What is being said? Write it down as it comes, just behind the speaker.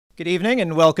Good evening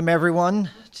and welcome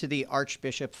everyone to the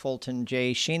Archbishop Fulton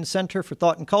J. Sheen Center for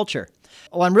Thought and Culture.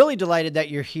 Oh, I'm really delighted that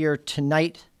you're here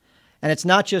tonight, and it's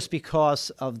not just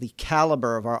because of the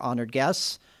caliber of our honored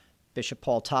guests, Bishop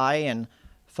Paul Tighe and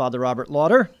Father Robert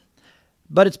Lauder,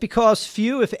 but it's because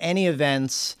few, if any,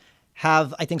 events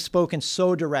have, I think, spoken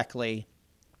so directly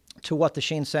to what the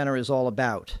Sheen Center is all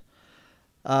about.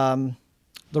 The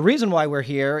reason why we're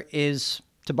here is,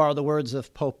 to borrow the words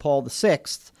of Pope Paul VI,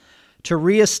 to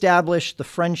reestablish the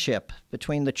friendship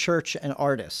between the church and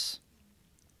artists.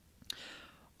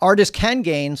 Artists can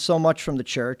gain so much from the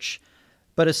church,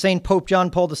 but as St. Pope John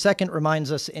Paul II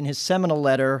reminds us in his seminal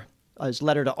letter, his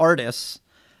letter to artists,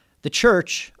 the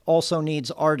church also needs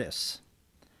artists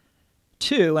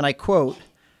to, and I quote,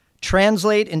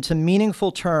 translate into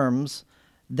meaningful terms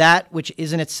that which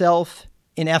is in itself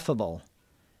ineffable,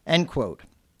 end quote.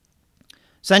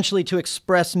 Essentially to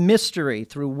express mystery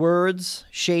through words,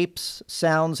 shapes,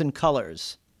 sounds, and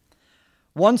colors.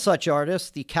 One such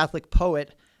artist, the Catholic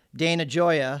poet Dana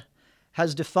Gioia,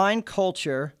 has defined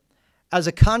culture as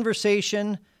a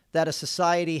conversation that a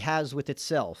society has with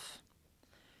itself.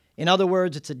 In other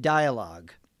words, it's a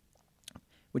dialogue.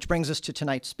 Which brings us to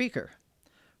tonight's speaker,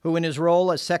 who in his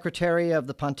role as Secretary of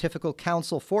the Pontifical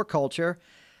Council for Culture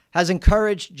has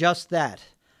encouraged just that,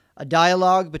 a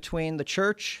dialogue between the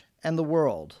church and the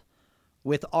world,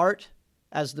 with art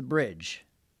as the bridge.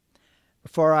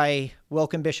 Before I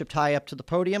welcome Bishop Tighe up to the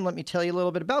podium, let me tell you a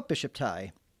little bit about Bishop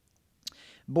Tighe.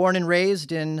 Born and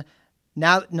raised in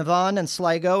Navan and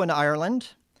Sligo in Ireland,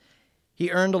 he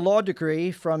earned a law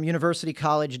degree from University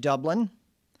College Dublin.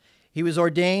 He was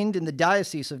ordained in the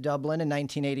Diocese of Dublin in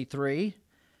 1983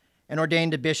 and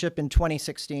ordained a bishop in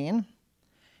 2016.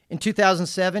 In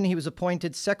 2007, he was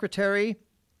appointed Secretary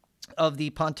of the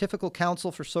Pontifical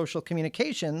Council for Social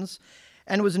Communications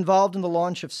and was involved in the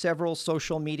launch of several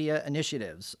social media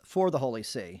initiatives for the Holy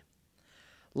See.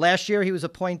 Last year, he was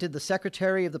appointed the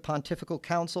Secretary of the Pontifical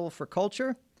Council for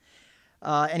Culture,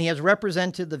 and he has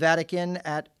represented the Vatican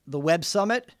at the Web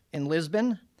Summit in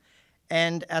Lisbon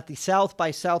and at the South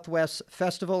by Southwest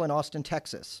Festival in Austin,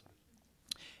 Texas.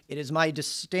 It is my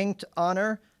distinct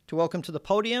honor to welcome to the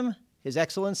podium His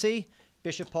Excellency,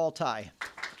 Bishop Paul Tighe.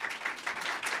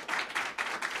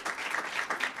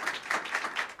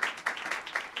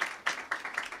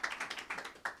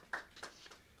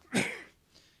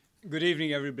 Good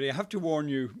evening, everybody. I have to warn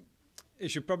you,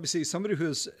 as you probably see, somebody who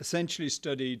has essentially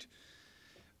studied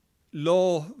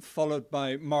law followed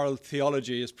by moral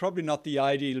theology is probably not the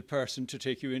ideal person to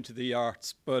take you into the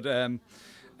arts. But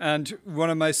and one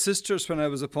of my sisters, when I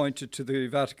was appointed to the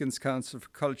Vatican's Council for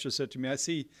Culture, said to me, I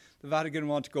see the Vatican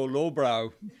want to go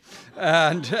lowbrow.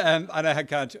 and I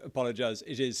can't apologize.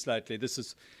 It is slightly. This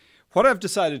is what I've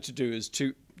decided to do is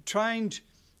to try and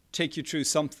take you through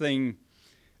something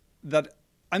that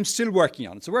I'm still working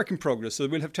on. It's a work in progress, so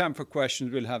we'll have time for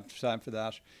questions, we'll have time for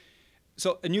that.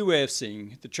 So a new way of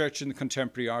seeing the church in the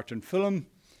contemporary art and film.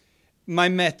 My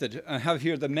method, I have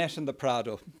here the Met and the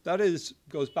Prado. That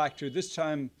goes back to this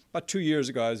time, about 2 years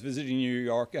ago, I was visiting New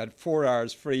York, I had 4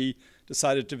 hours free,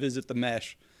 decided to visit the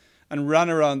Met, and ran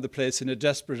around the place in a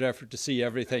desperate effort to see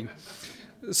everything.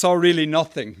 Saw really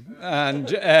nothing,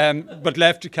 and but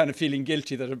left kind of feeling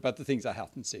guilty about the things I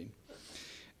hadn't seen.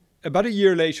 About a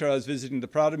year later, I was visiting the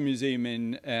Prado Museum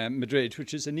in Madrid,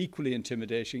 which is an equally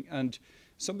intimidating, and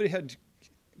somebody had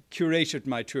curated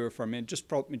my tour for me and just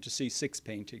brought me to see 6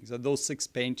 paintings. And those 6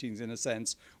 paintings, in a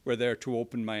sense, were there to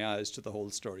open my eyes to the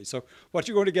whole story. So what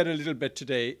you're going to get a little bit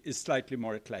today is slightly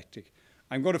more eclectic.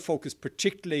 I'm going to focus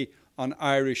particularly on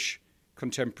Irish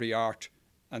contemporary art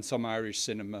and some Irish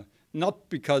cinema,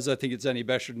 not because I think it's any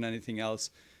better than anything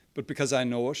else, but because I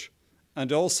know it.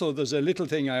 And also there's a little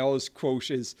thing I always quote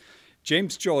is,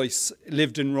 James Joyce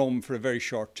lived in Rome for a very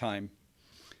short time.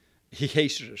 He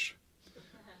hated it.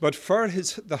 But for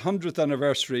the 100th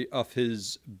anniversary of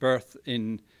his birth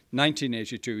in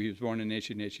 1982, he was born in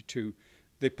 1882,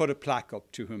 they put a plaque up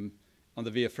to him on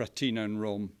the Via Fratina in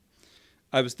Rome.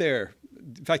 I was there.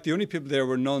 In fact, the only people there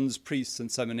were nuns, priests, and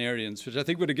seminarians, which I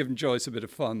think would have given Joyce a bit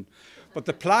of fun. But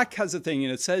the plaque has a thing,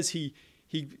 and it says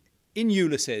in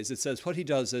Ulysses, it says what he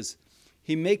does is,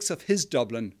 he makes of his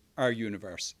Dublin our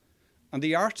universe. And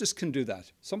the artist can do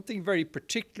that. Something very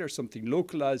particular, something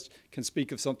localized, can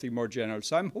speak of something more general.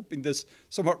 So I'm hoping this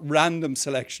somewhat random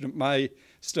selection of my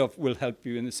stuff will help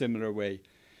you in a similar way.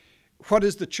 What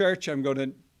is the church?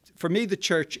 For me, the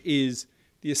church is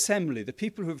the assembly, the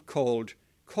people who have called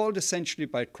essentially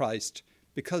by Christ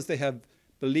because they have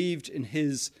believed in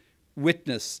his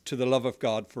witness to the love of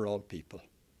God for all people.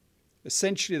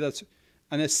 Essentially,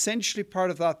 part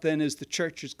of that then is the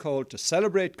church is called to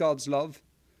celebrate God's love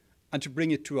and to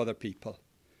bring it to other people.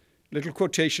 Little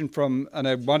quotation from, and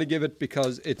I want to give it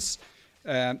because it's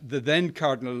the then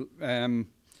Cardinal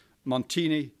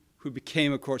Montini, who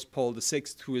became, of course, Paul VI,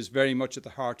 who is very much at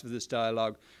the heart of this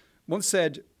dialogue, once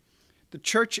said, "The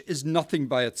church is nothing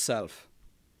by itself.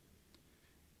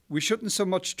 We shouldn't so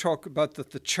much talk about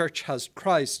that the church has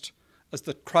Christ as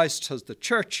that Christ has the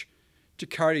church to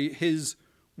carry his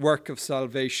work of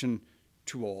salvation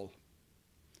to all."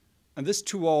 And this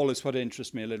to all is what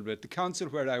interests me a little bit. The council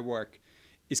where I work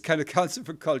is kind of Council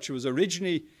for Culture, was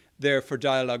originally there for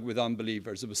dialogue with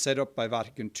unbelievers. It was set up by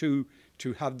Vatican II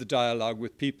to have the dialogue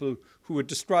with people who would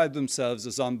describe themselves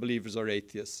as unbelievers or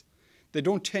atheists. They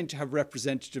don't tend to have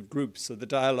representative groups, so the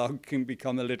dialogue can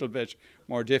become a little bit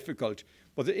more difficult.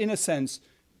 But in a sense,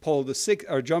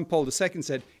 John Paul II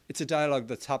said, it's a dialogue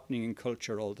that's happening in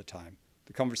culture all the time.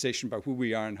 The conversation about who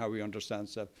we are and how we understand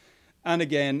stuff. And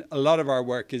again, a lot of our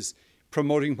work is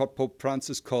promoting what Pope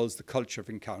Francis calls the culture of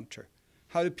encounter.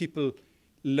 How do people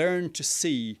learn to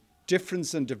see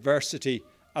difference and diversity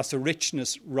as a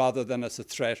richness rather than as a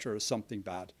threat or as something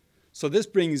bad? So this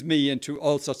brings me into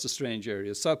all sorts of strange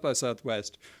areas, South by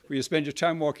Southwest, where you spend your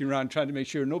time walking around trying to make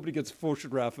sure nobody gets a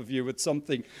photograph of you with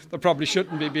something that probably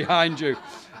shouldn't be behind you.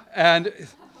 And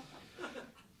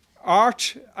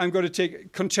art, I'm going to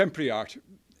take contemporary art.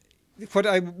 What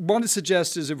I want to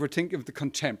suggest is if we're thinking of the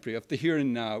contemporary, of the here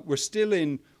and now, we're still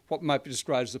in what might be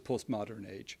described as a postmodern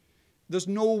age. There's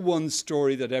no one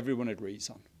story that everyone agrees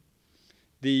on.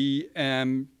 The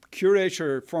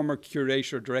former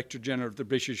curator, Director General of the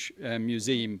British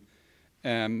Museum,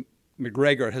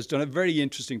 McGregor, has done a very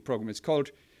interesting program. It's called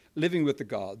Living with the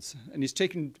Gods. And he's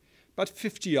taken about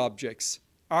 50 objects,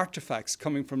 artifacts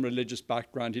coming from religious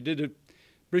background. He did a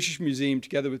British Museum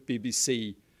together with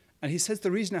BBC. And he says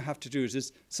the reason I have to do it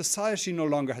is society no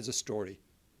longer has a story.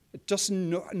 It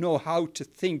doesn't know how to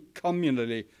think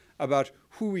communally about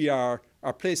who we are,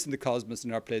 our place in the cosmos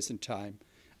and our place in time.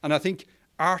 And I think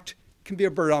art can be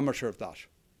a barometer of that.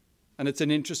 And it's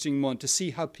an interesting one to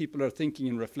see how people are thinking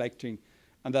and reflecting.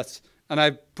 And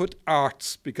I put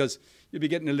arts because you'll be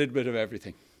getting a little bit of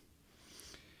everything.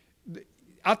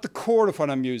 At the core of what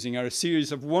I'm using are a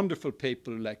series of wonderful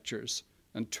papal lectures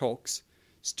and talks,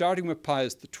 starting with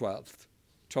Pius XII,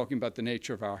 talking about the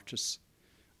nature of artists,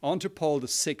 on to Paul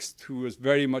VI, who was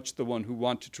very much the one who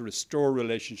wanted to restore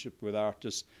relationship with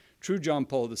artists, through John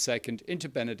Paul II, into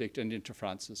Benedict and into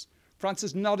Francis.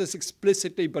 Francis, not as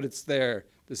explicitly, but it's there,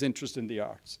 this interest in the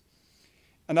arts.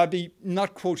 And I'll be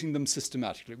not quoting them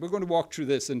systematically. We're going to walk through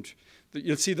this and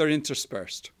you'll see they're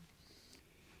interspersed.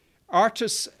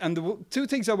 Artists, and the two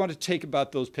things I want to take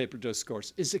about those papal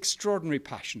discourse is extraordinary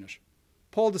passionate.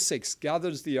 Paul VI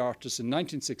gathers the artists in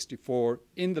 1964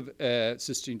 in the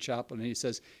Sistine Chapel and he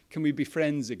says, can we be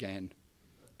friends again?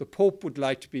 The Pope would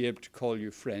like to be able to call you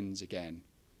friends again,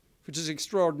 which is an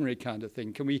extraordinary kind of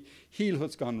thing. Can we heal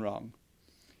what's gone wrong?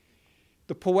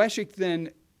 The poetic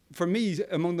then, for me,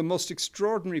 among the most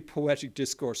extraordinary poetic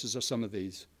discourses are some of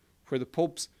these, where the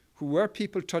popes, who were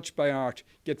people touched by art,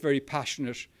 get very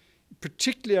passionate.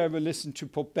 Particularly I will listen to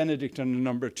Pope Benedict a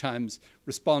number of times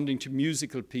responding to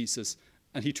musical pieces,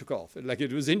 and he took off. Like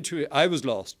it was into it, I was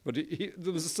lost, but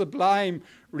there was a sublime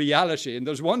reality. And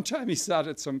there's one time he sat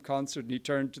at some concert and he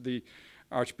turned to the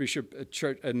Archbishop at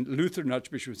church, and Lutheran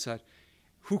Archbishop said,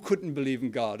 who couldn't believe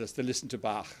in God as they listened to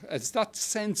Bach? It's that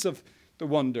sense of the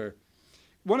wonder.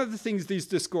 One of the things these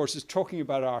discourses talking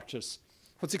about artists,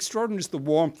 what's extraordinary is the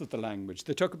warmth of the language.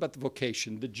 They talk about the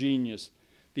vocation, the genius,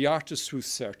 the artist who's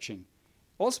searching.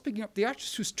 Also picking up the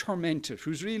artist who's tormented,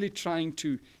 who's really trying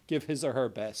to give his or her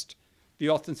best, the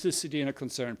authenticity and a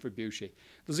concern for beauty.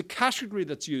 There's a category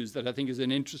that's used that I think is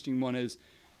an interesting one, is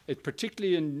it,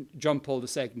 particularly in John Paul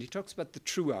II, he talks about the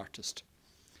true artist.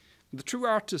 And the true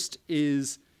artist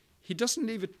is, he doesn't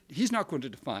leave it, he's not going to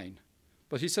define,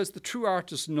 but he says the true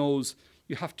artist knows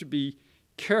you have to be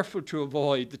careful to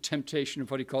avoid the temptation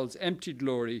of what he calls empty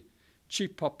glory,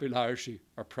 cheap popularity,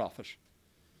 or profit.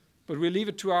 But we'll leave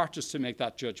it to artists to make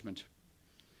that judgment.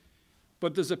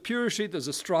 But there's a purity, there's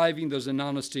a striving, there's an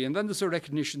honesty, and then there's a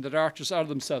recognition that artists are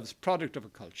themselves product of a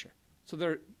culture. So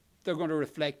they're going to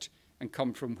reflect and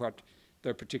come from what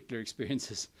their particular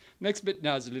experiences. Next bit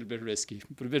now is a little bit risky,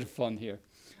 but a bit of fun here.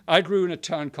 I grew in a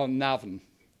town called Navan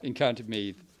in County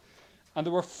Meath, and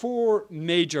there were 4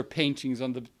 major paintings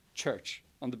on the church,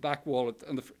 on the back wall,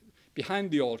 behind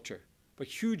the altar, but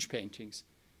huge paintings.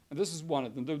 And this is one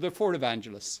of them. They're 4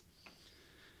 evangelists.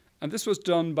 And this was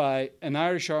done by an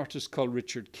Irish artist called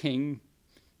Richard King,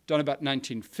 done about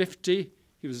 1950.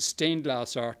 He was a stained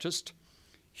glass artist,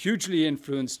 hugely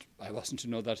influenced, I wasn't to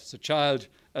know that as a child,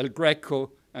 El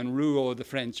Greco and Rouault, the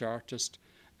French artist.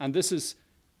 And this is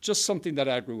just something that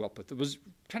I grew up with. It was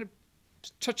kind of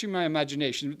touching my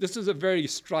imagination. This is a very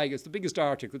striking, it's the biggest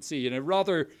art I could see in a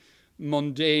rather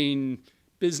mundane,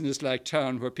 business-like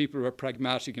town where people were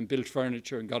pragmatic and built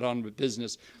furniture and got on with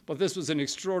business. But this was an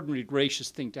extraordinary, gracious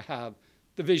thing to have,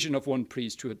 the vision of one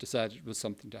priest who had decided it was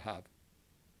something to have.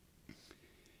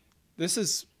 This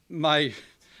is my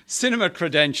cinema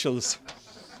credentials.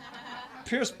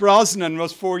 Pierce Brosnan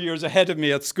was 4 years ahead of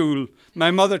me at school.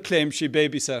 My mother claimed she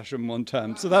babysat him one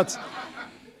time. So that's...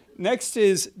 Next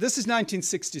this is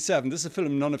 1967. This is a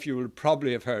film none of you will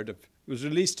probably have heard of. It was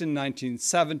released in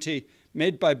 1970,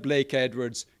 made by Blake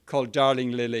Edwards, called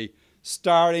Darling Lily,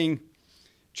 starring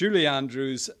Julie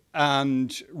Andrews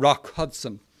and Rock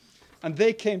Hudson. And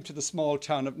they came to the small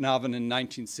town of Navan in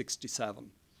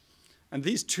 1967. And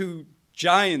these two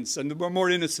giants, and they were more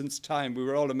innocent time, we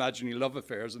were all imagining love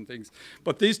affairs and things,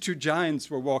 but these two giants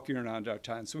were walking around our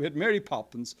town. So we had Mary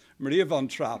Poppins, Maria von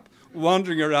Trapp,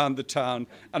 wandering around the town,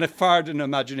 and it fired an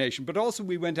imagination. But also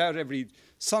we went out every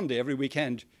Sunday, every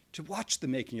weekend, to watch the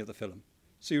making of the film.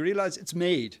 So you realize it's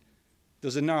made.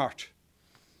 There's an art.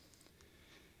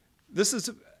 This is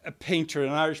a painter,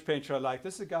 an Irish painter I like.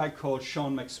 This is a guy called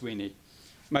Sean McSweeney.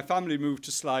 My family moved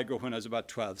to Sligo when I was about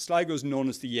 12. Sligo is known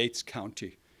as the Yates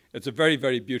County. It's a very,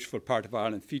 very beautiful part of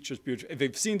Ireland. Features beautiful. If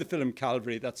you've seen the film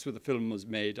Calvary, that's where the film was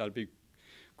made. I'll be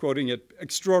quoting it.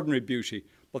 Extraordinary beauty.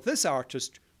 But this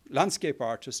artist, landscape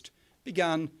artist,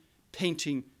 began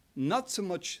painting not so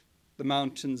much the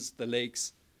mountains, the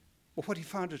lakes, but what he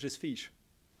found at his feet.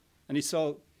 And he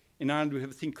saw, in Ireland we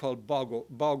have a thing called bog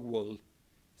wool.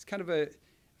 It's kind of a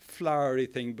flowery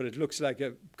thing, but it looks like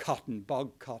a cotton,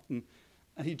 bog cotton.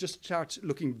 And he just starts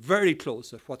looking very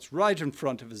close at what's right in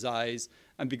front of his eyes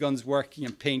and begins working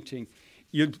and painting.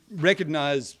 You'd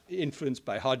recognize influence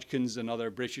by Hodgkins and other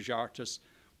British artists,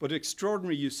 but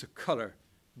extraordinary use of colour,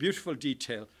 beautiful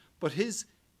detail. But his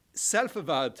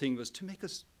self-avowed thing was to make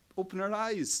us open our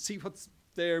eyes, see what's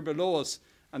there below us.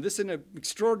 And this in an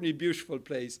extraordinarily beautiful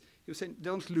place. He was saying,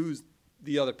 don't lose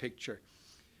the other picture.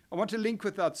 I want to link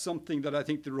with that something that I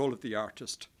think the role of the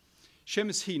artist.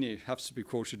 Seamus Heaney has to be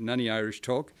quoted in any Irish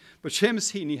talk, but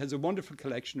Seamus Heaney has a wonderful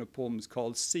collection of poems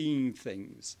called Seeing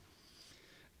Things.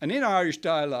 And in Irish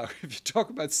dialogue, if you talk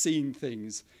about seeing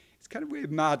things, it's kind of a way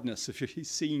of madness. If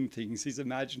he's seeing things, he's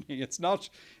imagining. It's not,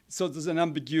 so there's an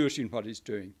ambiguity in what he's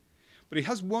doing. But he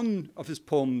has one of his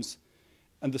poems,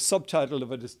 and the subtitle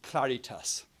of it is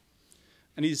Claritas.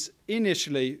 And he's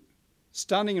initially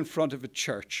standing in front of a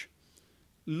church,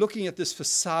 looking at this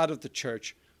facade of the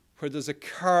church where there's a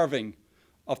carving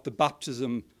of the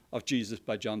baptism of Jesus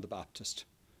by John the Baptist.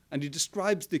 And he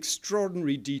describes the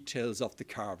extraordinary details of the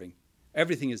carving.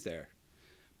 Everything is there.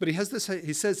 But he has this,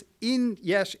 he says,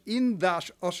 yet in that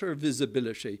utter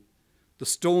visibility, the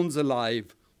stone's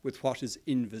alive with what is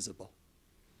invisible.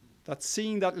 That's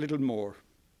seeing that little more.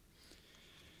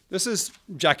 This is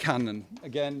Jack Hannon,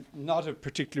 again, not a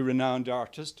particularly renowned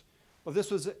artist, but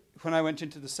this was when I went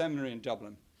into the seminary in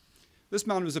Dublin. This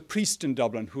man was a priest in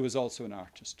Dublin who was also an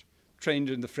artist, trained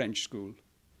in the French school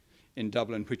in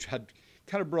Dublin, which had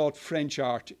kind of brought French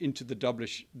art into the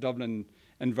Dublin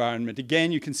environment.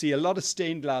 Again, you can see a lot of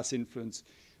stained glass influence.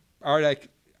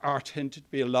 Art tended to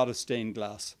be a lot of stained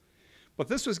glass. But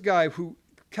this was a guy who,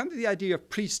 kind of the idea of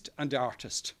priest and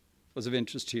artist was of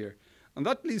interest here. And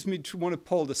that leads me to one of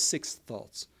Paul VI's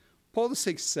thoughts. Paul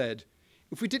VI said,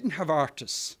 if we didn't have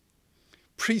artists,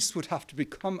 priests would have to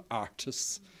become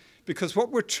artists, because what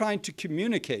we're trying to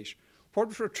communicate,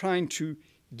 what we're trying to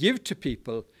give to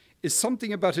people is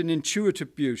something about an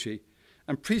intuitive beauty,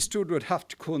 and priesthood would have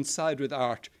to coincide with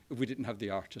art if we didn't have the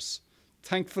artists.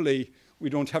 Thankfully, we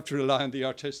don't have to rely on the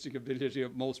artistic ability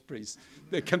of most priests.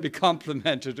 They can be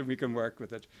complemented and we can work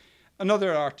with it.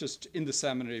 Another artist in the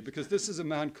seminary, because this is a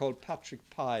man called Patrick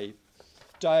Tighe,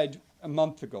 died a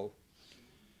month ago.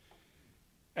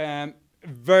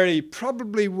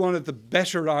 Probably one of the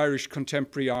better Irish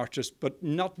contemporary artists, but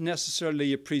not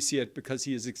necessarily appreciated because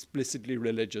he is explicitly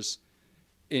religious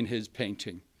in his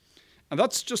painting. And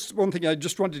that's just one thing. I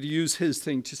just wanted to use his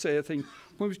thing to say a thing.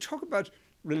 When we talk about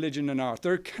religion and art,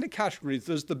 there are kind of categories.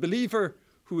 There's the believer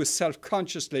who is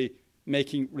self-consciously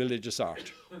making religious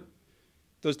art.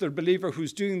 There's the believer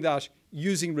who's doing that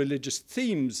using religious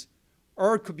themes,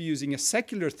 or it could be using a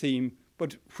secular theme,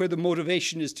 but where the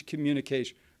motivation is to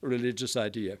communicate a religious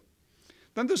idea.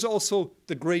 Then there's also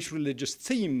the great religious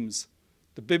themes,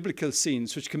 the biblical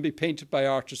scenes, which can be painted by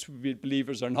artists who be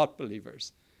believers or not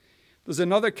believers. There's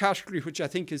another category which I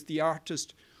think is the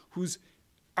artist whose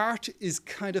art is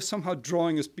kind of somehow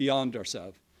drawing us beyond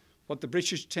ourselves, what the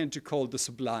British tend to call the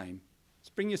sublime. It's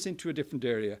bringing us into a different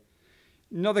area.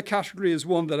 Another category is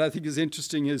one that I think is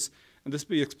interesting, is and this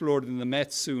will be explored in the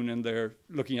Met soon, and they're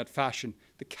looking at fashion,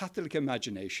 the Catholic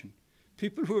imagination.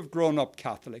 People who have grown up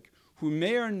Catholic, who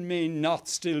may or may not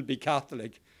still be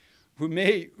Catholic, who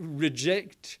may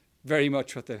reject very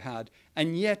much what they've had,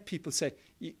 and yet people say,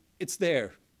 it's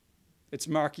there. It's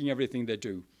marking everything they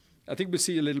do. I think we'll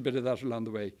see a little bit of that along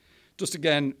the way. Just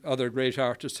again, other great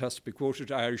artist has to be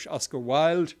quoted, Irish Oscar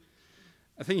Wilde.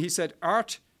 I think he said,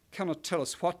 art cannot tell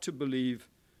us what to believe,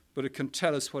 but it can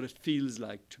tell us what it feels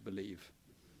like to believe.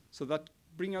 So that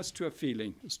brings us to a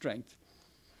feeling, a strength.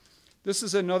 This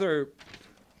is another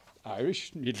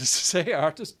Irish, needless to say,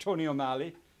 artist, Tony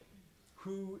O'Malley,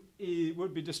 who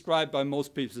would be described by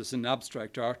most people as an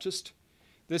abstract artist.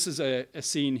 This is a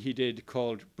scene he did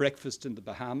called Breakfast in the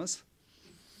Bahamas.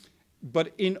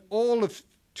 But in all of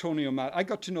Tony O'Malley, I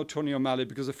got to know Tony O'Malley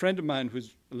because a friend of mine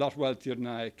who's a lot wealthier than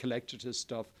I collected his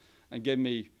stuff and gave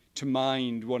me to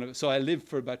mind one of it. So I lived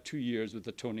for about 2 years with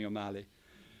the Tony O'Malley.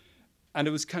 And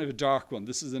it was kind of a dark one.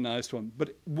 This is a nice one.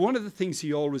 But one of the things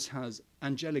he always has,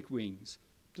 angelic wings.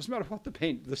 Doesn't matter what the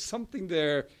paint, there's something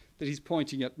there that he's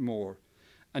pointing at more.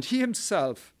 And he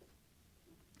himself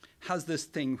has this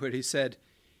thing where he said,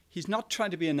 he's not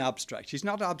trying to be an abstract. He's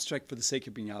not abstract for the sake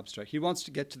of being abstract. He wants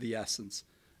to get to the essence.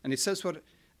 And he says what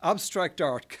abstract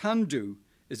art can do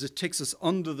is it takes us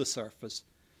under the surface,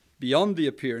 beyond the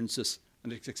appearances,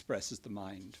 and it expresses the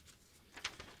mind.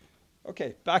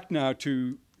 Okay, back now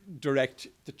to direct.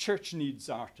 The church needs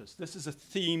artists. This is a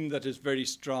theme that is very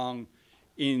strong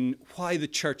in why the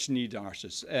church needs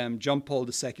artists. John Paul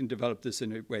II developed this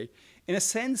in a way. In a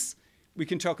sense, we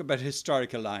can talk about a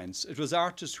historic alliance. It was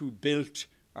artists who built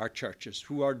our churches,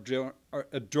 who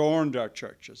adorned our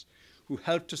churches, who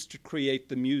helped us to create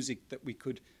the music that we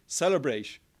could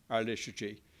celebrate our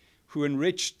liturgy, who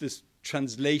enriched this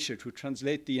translated, who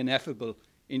translate the ineffable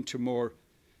into more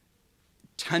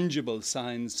tangible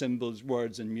signs, symbols,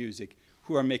 words, and music,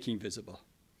 who are making visible.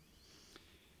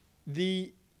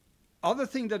 The other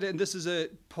thing that, and this is a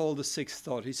Paul VI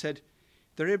thought, he said,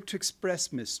 they're able to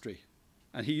express mystery.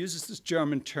 And he uses this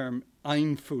German term,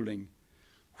 Einfühlung,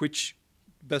 which,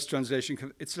 best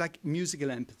translation, it's like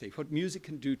musical empathy, what music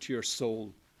can do to your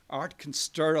soul. Art can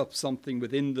stir up something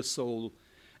within the soul.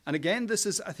 And again, this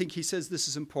is, I think he says this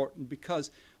is important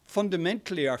because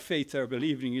fundamentally our faith, our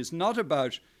believing, is not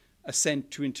about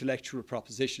assent to intellectual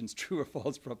propositions, true or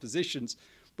false propositions,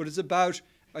 but it's about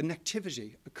an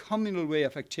activity, a communal way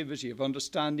of activity, of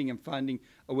understanding and finding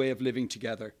a way of living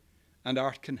together. And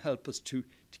art can help us to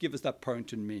give us that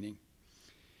point and meaning.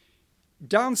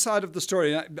 Downside of the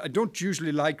story, I don't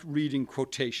usually like reading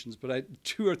quotations, but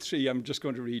two or three I'm just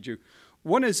going to read you.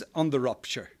 One is on the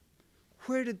rupture.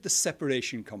 Where did the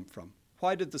separation come from?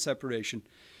 Why did the separation?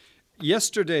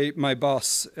 Yesterday, my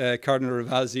boss, Cardinal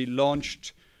Ravasi,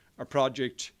 launched a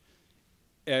project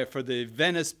for the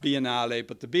Venice Biennale,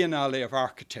 but the Biennale of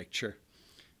Architecture.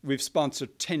 We've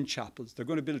sponsored 10 chapels. They're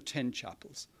going to build 10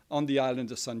 chapels on the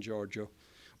island of San Giorgio.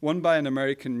 One by an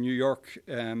American in New York.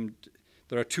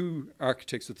 There are two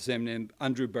architects with the same name,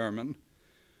 Andrew Berman,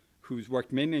 who's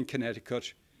worked mainly in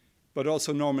Connecticut, but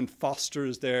also Norman Foster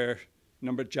is there, a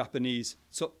number of Japanese.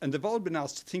 And they've all been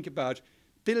asked to think about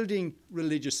building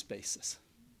religious spaces.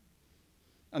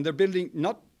 And they're building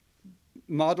not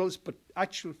models, but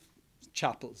actual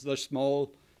chapels. They're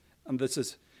small, and this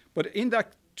is. But in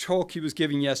that talk he was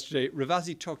giving yesterday,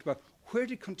 Ravasi talked about where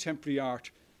did contemporary art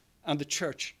and the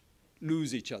church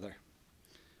lose each other.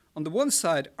 On the one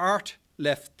side, art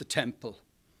left the temple.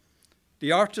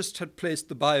 The artist had placed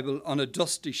the Bible on a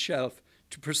dusty shelf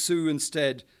to pursue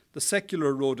instead the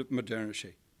secular road of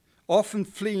modernity, often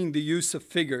fleeing the use of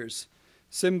figures,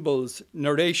 symbols,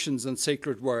 narrations, and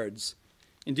sacred words.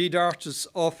 Indeed, artists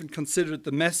often considered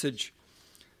the message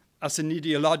as an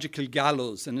ideological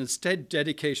gallows and instead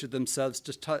dedicated themselves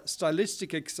to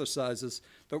stylistic exercises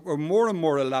that were more and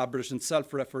more elaborate and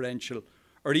self-referential,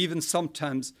 or even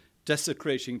sometimes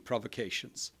desecrating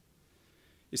provocations.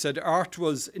 He said art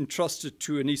was entrusted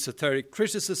to an esoteric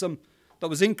criticism that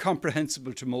was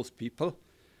incomprehensible to most people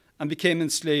and became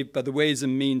enslaved by the ways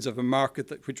and means of a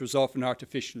market which was often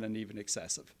artificial and even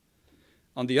excessive.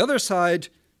 On the other side,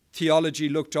 theology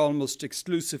looked almost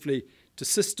exclusively to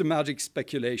systematic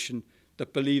speculation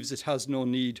that believes it has no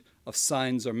need of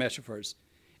signs or metaphors.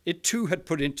 It too had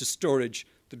put into storage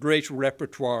the great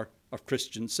repertoire of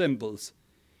Christian symbols.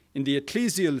 In the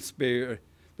ecclesial sphere,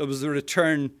 there was a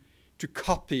return to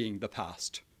copying the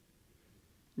past,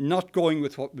 not going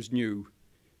with what was new,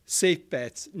 safe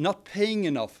bets, not paying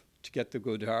enough to get the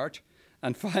good art,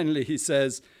 and finally, he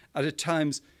says, at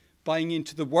times, buying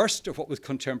into the worst of what was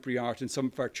contemporary art in some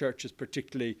of our churches,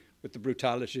 particularly with the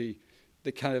brutality,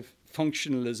 the kind of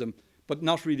functionalism, but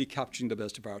not really capturing the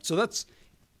best of art. So that's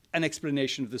an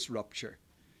explanation of this rupture.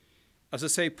 As I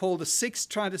say, Paul VI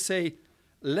trying to say,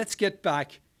 let's get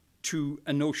back to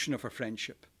a notion of a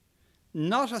friendship.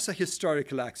 Not as a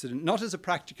historical accident, not as a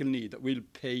practical need that we'll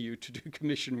pay you to do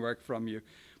commission work from you,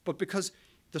 but because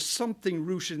there's something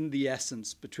rooted in the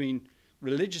essence between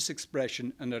religious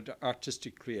expression and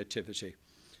artistic creativity.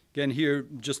 Again, here,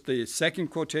 just the second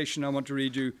quotation I want to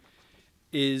read you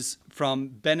is from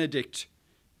Benedict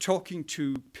talking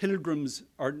to pilgrims,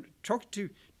 or talking to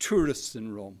tourists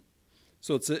in Rome.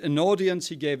 So it's an audience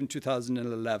he gave in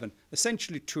 2011,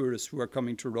 essentially tourists who are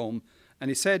coming to Rome. And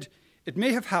he said, "It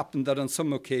may have happened that on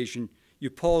some occasion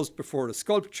you paused before a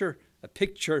sculpture, a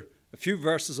picture, a few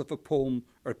verses of a poem,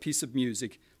 or a piece of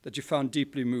music that you found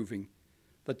deeply moving,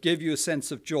 that gave you a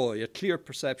sense of joy, a clear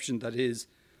perception, that is,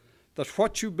 that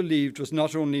what you believed was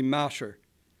not only matter,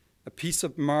 a piece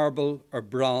of marble or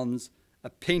bronze, a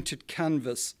painted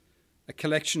canvas, a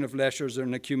collection of letters, or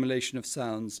an accumulation of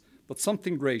sounds, but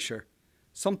something greater,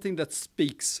 something that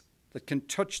speaks, that can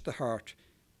touch the heart,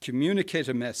 communicate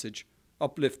a message,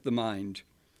 uplift the mind.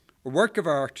 A work of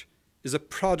art is a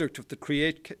product of the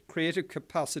creative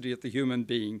capacity of the human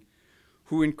being,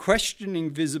 who in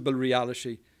questioning visible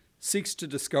reality seeks to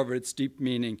discover its deep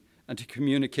meaning and to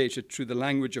communicate it through the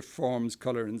language of forms,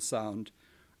 colour and sound.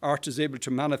 Art is able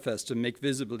to manifest and make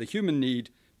visible the human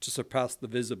need to surpass the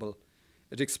visible.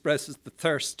 It expresses the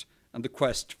thirst and the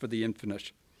quest for the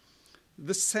infinite."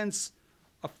 This sense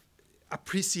of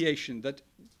appreciation that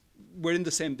we're in the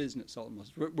same business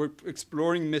almost. We're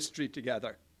exploring mystery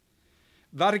together.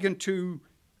 Vatican II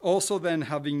also then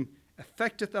having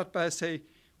affected that by, say,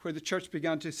 where the church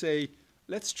began to say,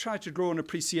 let's try to grow an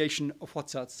appreciation of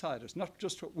what's outside us, not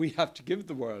just what we have to give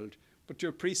the world, but to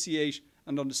appreciate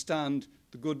and understand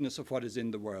the goodness of what is in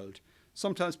the world.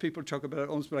 Sometimes people talk about it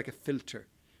almost like a filter.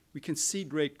 We can see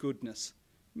great goodness.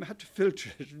 We have to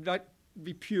filter it. It might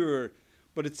be pure,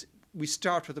 but we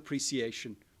start with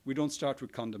appreciation. We don't start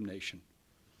with condemnation.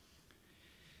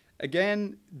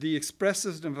 Again, the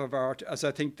expressiveness of art, as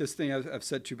I think this thing I've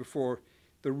said to you before,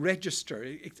 the register,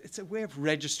 it's a way of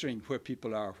registering where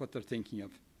people are, what they're thinking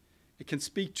of. It can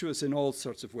speak to us in all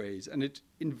sorts of ways, and it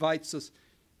invites us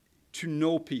to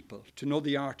know people, to know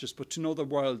the artist, but to know the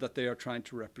world that they are trying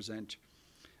to represent.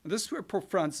 And this is where Pope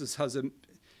Francis has a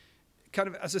kind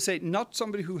of, as I say, not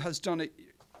somebody who has done it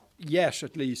yet,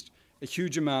 at least, a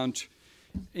huge amount.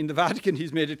 In the Vatican,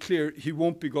 he's made it clear he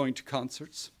won't be going to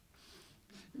concerts,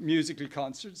 musical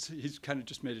concerts. He's kind of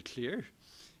just made it clear.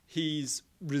 He's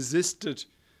resisted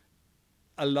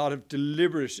a lot of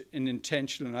deliberate and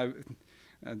intentional, and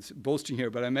I'm boasting here,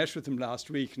 but I met with him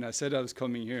last week and I said I was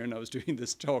coming here and I was doing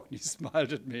this talk, and he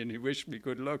smiled at me and he wished me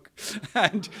good luck.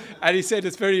 And he said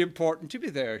it's very important to be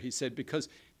there, he said, because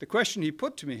the question he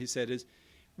put to me, he said, is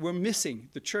we're missing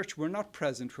the church. We're not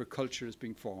present where culture is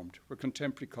being formed, where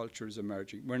contemporary culture is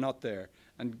emerging. We're not there.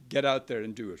 And get out there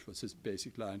and do it was his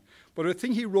basic line. But a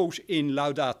thing he wrote in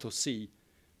Laudato Si,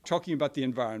 talking about the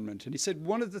environment, and he said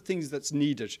one of the things that's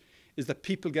needed is that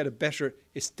people get a better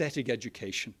aesthetic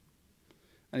education.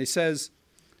 And he says,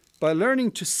 by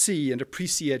learning to see and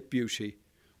appreciate beauty,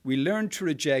 we learn to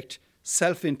reject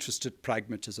self-interested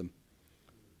pragmatism.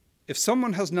 If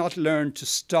someone has not learned to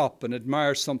stop and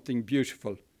admire something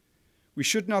beautiful, we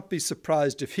should not be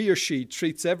surprised if he or she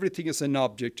treats everything as an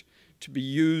object to be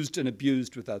used and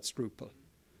abused without scruple.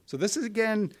 So this is,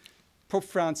 again, Pope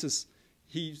Francis.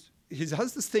 He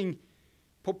has this thing.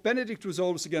 Pope Benedict was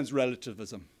always against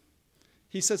relativism.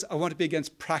 He says, I want to be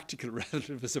against practical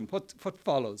relativism. What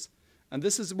follows? And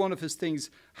this is one of his things.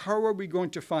 How are we going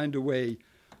to find a way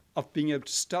of being able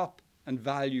to stop and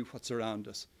value what's around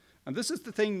us? And this is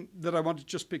the thing that I want to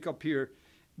just pick up here,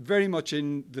 very much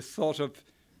in the thought of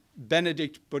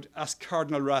Benedict, but as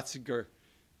Cardinal Ratzinger,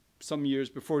 some years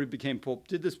before he became Pope,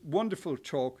 did this wonderful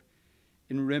talk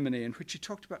in Rimini in which he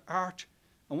talked about art.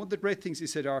 And one of the great things he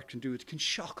said art can do, it can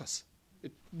shock us.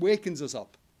 It wakens us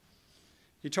up.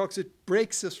 He talks, it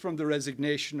breaks us from the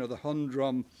resignation or the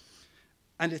humdrum.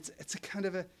 And it's a kind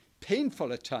of a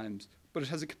painful at times, but it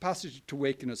has a capacity to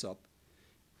waken us up.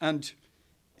 And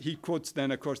he quotes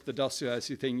then, of course, the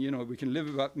Dostoevsky thing, you know, we can live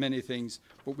without many things,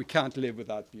 but we can't live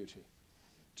without beauty.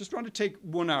 Just want to take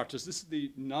one artist. This is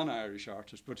the non-Irish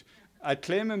artist, but I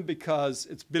claim him because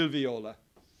it's Bill Viola,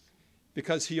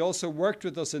 because he also worked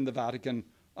with us in the Vatican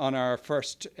on our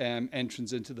first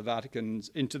entrance into the Vatican,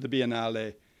 into the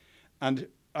Biennale, and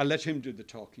I'll let him do the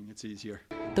talking, it's easier.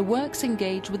 The works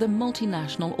engage with a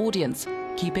multinational audience,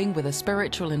 keeping with a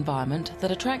spiritual environment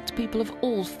that attracts people of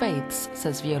all faiths,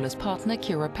 says Viola's partner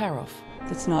Kira Peroff.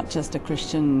 that's not just a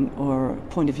Christian or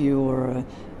point of view or a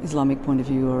Islamic point of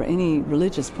view or any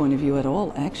religious point of view at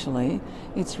all, actually.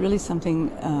 It's really something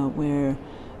where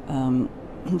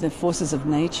the forces of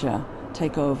nature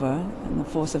take over, and the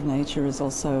force of nature is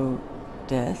also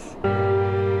death.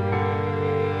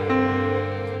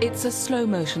 It's a slow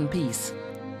motion piece.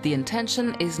 The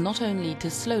intention is not only to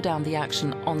slow down the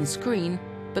action on screen,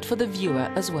 but for the viewer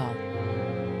as well.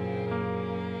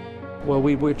 Well,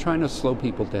 we're trying to slow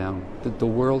people down. The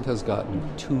world has gotten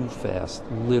too fast,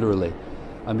 literally.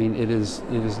 I mean, it is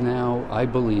now, I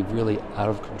believe, really out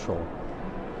of control.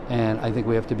 And I think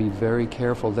we have to be very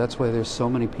careful. That's why there's so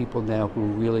many people now who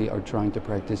really are trying to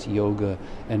practice yoga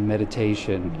and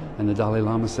meditation. And the Dalai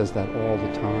Lama says that all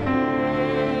the time.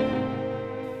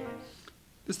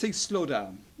 This thing slow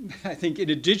down. I think in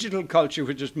a digital culture,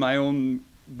 which is my own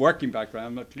working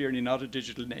background, I'm clearly not a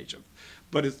digital native,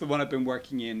 but it's the one I've been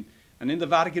working in. And in the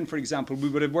Vatican, for example, we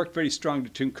would have worked very strongly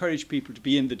to encourage people to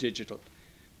be in the digital,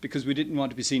 because we didn't want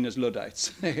to be seen as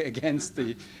Luddites against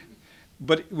the...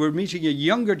 But we're meeting a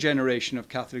younger generation of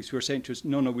Catholics who are saying to us,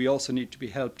 no, we also need to be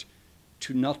helped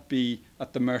to not be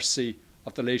at the mercy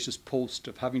of the latest post,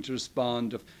 of having to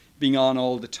respond, of being on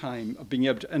all the time, of being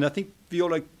able to... And I think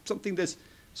Viola, something this,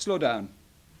 slow down.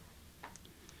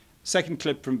 Second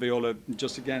clip from Viola,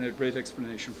 just again a great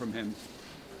explanation from him.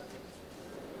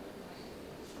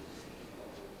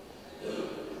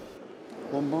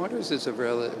 Well, martyrs is a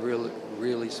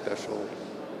really special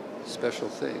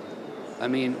thing. I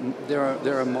mean,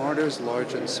 there are martyrs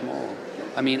large and small.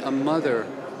 I mean, a mother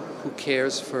who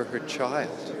cares for her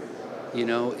child,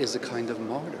 is a kind of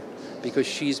martyr, because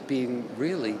she's being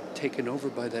really taken over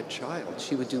by that child.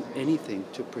 She would do anything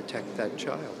to protect that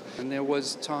child. And there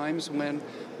was times when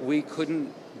we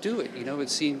couldn't do it. It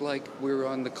seemed like we were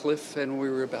on the cliff and we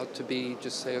were about to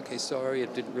just say, okay, sorry,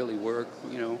 it didn't really work,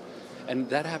 And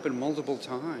that happened multiple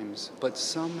times. But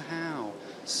somehow,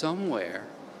 somewhere,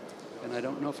 and I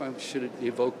don't know if I should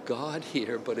evoke God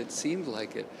here, but it seemed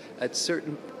like it, at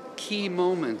certain key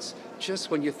moments, just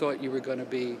when you thought you were going to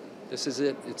be, this is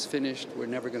it, it's finished, we're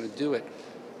never going to do it,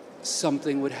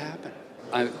 something would happen.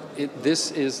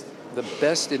 This is the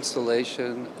best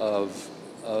installation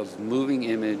of moving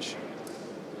image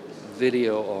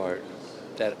video art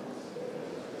that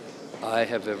I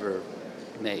have ever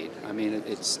made. I mean,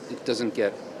 it doesn't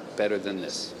get better than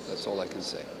this. That's all I can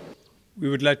say. We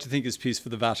would like to think his piece for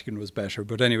the Vatican was better,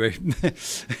 but anyway.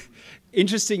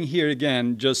 Interesting here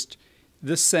again, just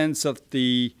this sense of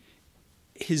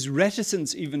his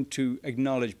reticence even to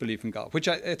acknowledge belief in God, which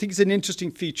I think is an interesting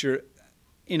feature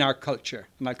in our culture,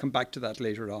 and I'll come back to that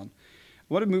later on.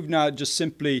 I want to move now just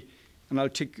simply, and I'll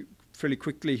take fairly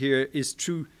quickly here, is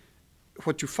to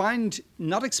what you find,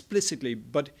 not explicitly,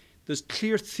 but there's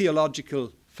clear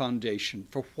theological foundation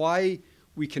for why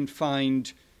we can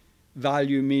find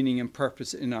value, meaning and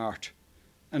purpose in art,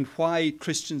 and why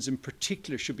Christians in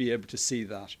particular should be able to see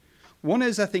that. One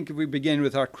is, I think, if we begin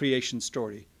with our creation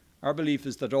story, our belief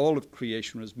is that all of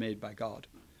creation was made by God.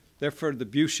 Therefore, the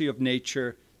beauty of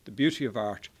nature, the beauty of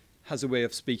art, has a way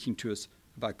of speaking to us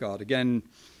about God. Again,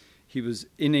 he was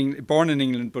born in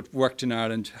England but worked in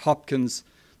Ireland. Hopkins,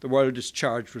 the world is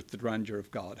charged with the grandeur of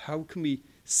God. How can we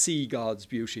see God's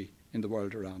beauty in the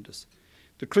world around us?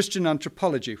 The Christian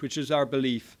anthropology, which is our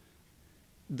belief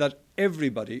that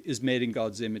everybody is made in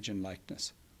God's image and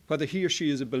likeness, whether he or she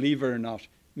is a believer or not,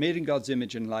 made in God's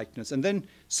image and likeness, and then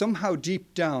somehow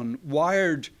deep down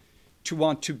wired to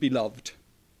want to be loved,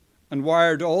 and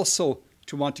wired also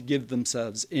to want to give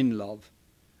themselves in love.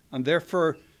 And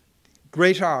therefore,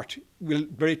 great art,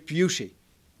 great beauty,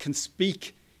 can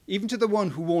speak even to the one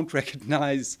who won't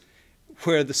recognize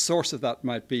where the source of that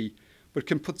might be, but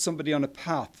can put somebody on a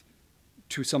path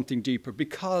to something deeper,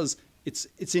 because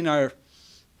it's in our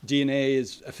DNA,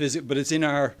 is a physics, but it's in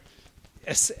our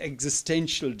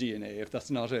existential DNA, if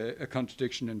that's not a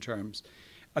contradiction in terms.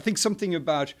 I think something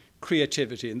about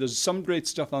creativity, and there's some great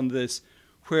stuff on this,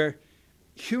 where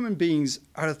human beings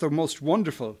are at their most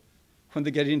wonderful when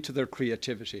they get into their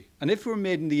creativity. And if we're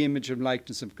made in the image and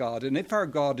likeness of God, and if our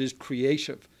God is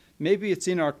creative, maybe it's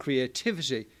in our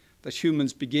creativity that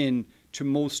humans begin to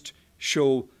most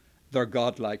show their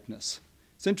God-likeness.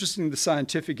 It's interesting, the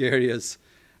scientific areas,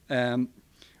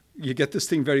 you get this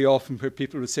thing very often where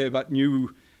people would say about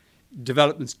new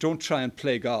developments, don't try and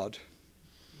play God.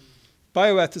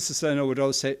 Bioethicists I know would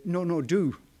always say, no,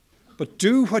 do. But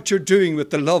do what you're doing with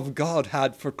the love God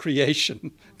had for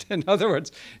creation. In other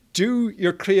words, do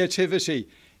your creativity,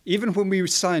 even when we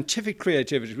use scientific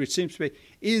creativity, which seems to be,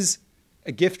 is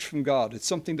a gift from God. It's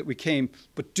something that we came,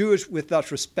 but do it with that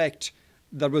respect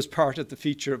that was part of the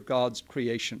feature of God's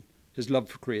creation, his love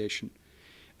for creation.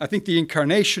 I think the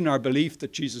incarnation, our belief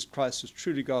that Jesus Christ was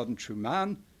truly God and true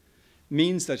man,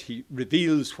 means that he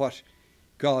reveals what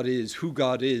God is, who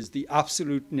God is, the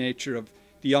absolute nature of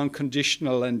the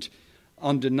unconditional and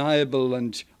undeniable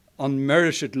and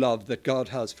unmerited love that God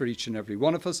has for each and every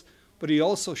one of us. But he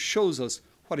also shows us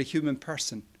what a human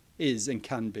person is and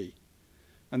can be.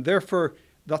 And therefore,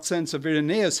 that sense of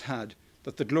Irenaeus had,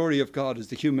 that the glory of God is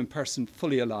the human person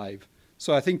fully alive.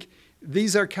 So I think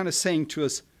these are kind of saying to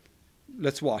us,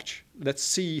 let's watch. Let's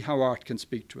see how art can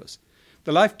speak to us.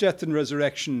 The life, death and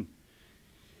resurrection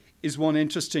is one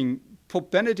interesting.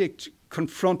 Pope Benedict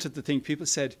confronted the thing. People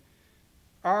said,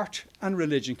 art and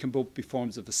religion can both be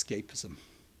forms of escapism.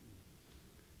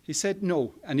 He said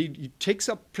no, and he takes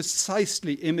up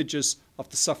precisely images of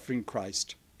the suffering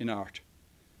Christ in art.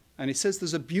 And he says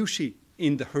there's a beauty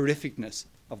in the horrificness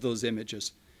of those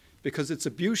images, because it's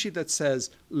a beauty that says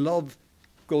love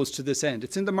goes to this end.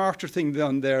 It's in the martyr thing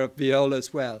down there of Viola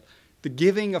as well. The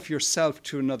giving of yourself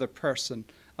to another person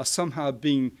as somehow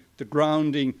being the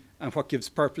grounding and what gives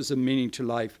purpose and meaning to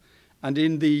life. And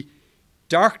in the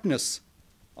darkness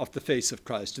of the face of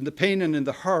Christ, in the pain and in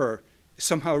the horror,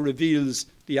 somehow reveals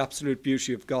the absolute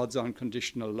beauty of God's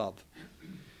unconditional love.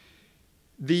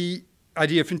 The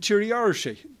idea of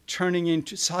interiority, turning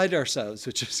inside ourselves,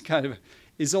 which is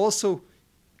is also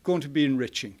going to be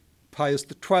enriching. Pius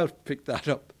XII picked that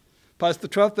up. Pius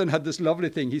XII then had this lovely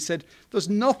thing. He said, there's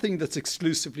nothing that's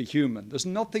exclusively human. There's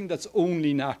nothing that's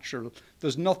only natural.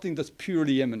 There's nothing that's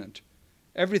purely immanent.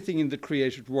 Everything in the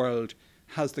created world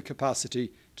has the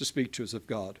capacity to speak to us of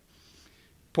God.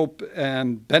 Pope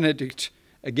Benedict,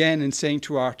 again, in saying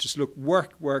to artists, look,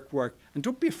 work, work, work, and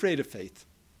don't be afraid of faith.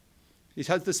 He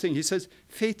has this thing, he says,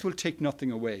 faith will take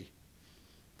nothing away.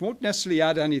 It won't necessarily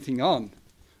add anything on.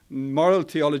 In moral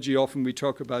theology, often we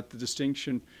talk about the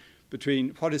distinction between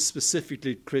what is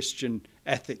specifically Christian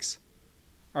ethics.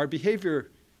 Our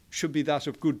behavior should be that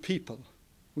of good people.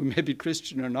 We may be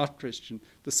Christian or not Christian.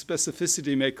 The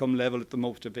specificity may come level at the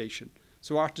motivation.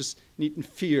 So artists needn't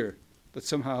fear that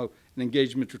somehow an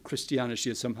engagement with Christianity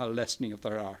is somehow lessening of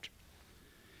their art.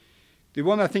 The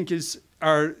one, I think, is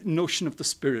our notion of the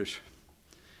Spirit.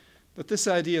 That this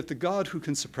idea of the God who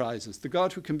can surprise us, the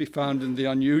God who can be found in the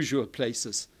unusual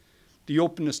places, the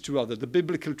openness to other, the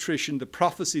biblical tradition, the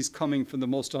prophecies coming from the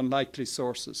most unlikely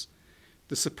sources,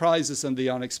 the surprises and the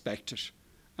unexpected.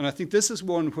 And I think this is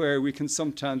one where we can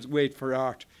sometimes wait for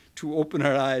art to open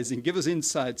our eyes and give us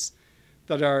insights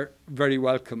that are very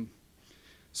welcome.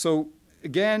 So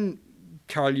again,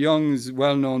 Carl Jung's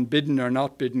well-known bidden or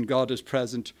not bidden, God is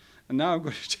present. And now I'm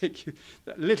going to take you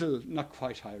a little, not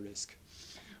quite high risk,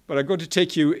 but I'm going to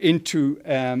take you into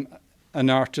an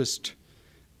artist,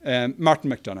 Martin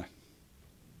McDonagh.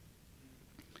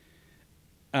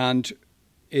 And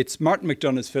it's Martin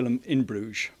McDonagh's film In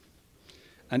Bruges.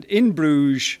 And In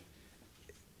Bruges,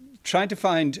 trying to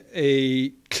find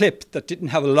a clip that didn't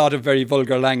have a lot of very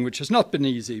vulgar language has not been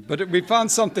easy, but we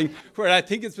found something where I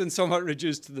think it's been somewhat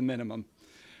reduced to the minimum.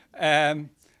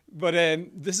 But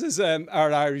this is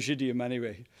our Irish idiom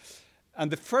anyway.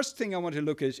 And the first thing I want to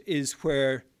look at is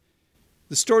where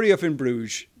the story of In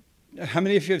Bruges. How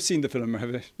many of you have seen the film? Or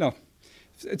have you? No.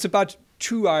 It's about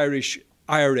two Irish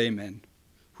IRA men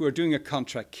who are doing a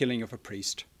contract killing of a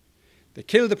priest. They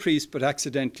kill the priest but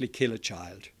accidentally kill a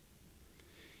child.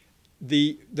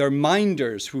 Their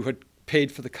minders who had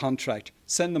paid for the contract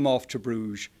send them off to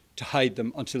Bruges to hide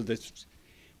them until this.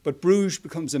 But Bruges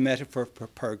becomes a metaphor for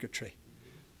purgatory.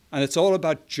 And it's all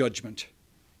about judgment,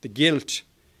 the guilt,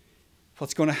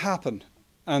 what's going to happen.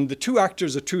 And the two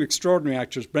actors are two extraordinary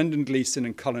actors, Brendan Gleeson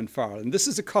and Colin Farrell. And this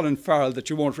is a Colin Farrell that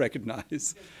you won't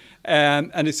recognise.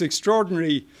 And it's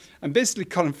extraordinary. And basically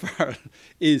Colin Farrell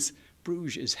is,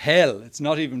 Bruges is hell. It's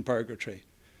not even purgatory.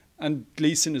 And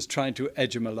Gleeson is trying to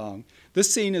edge him along.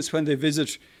 This scene is when they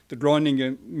visit the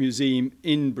Groningen Museum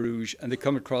in Bruges and they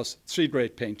come across three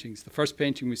great paintings. The first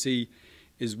painting we see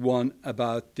is one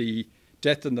about the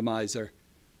Death and the Miser,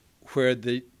 where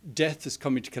the Death is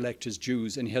coming to collect his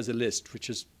dues and he has a list,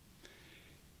 which is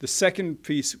the second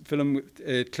piece, film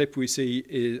clip we see,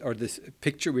 is, or this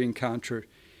picture we encounter,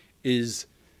 is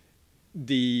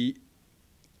the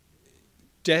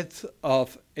death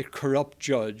of a corrupt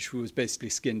judge who was basically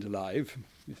skinned alive.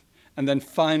 And then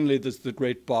finally there's the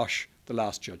great Bosch, The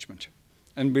Last Judgment.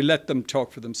 And we let them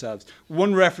talk for themselves.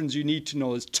 One reference you need to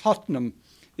know is Tottenham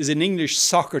is an English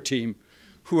soccer team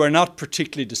who are not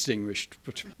particularly distinguished.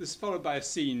 But this is followed by a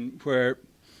scene where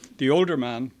the older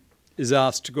man is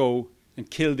asked to go and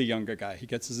kill the younger guy. He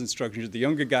gets his instructions. The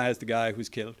younger guy is the guy who's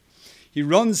killed. He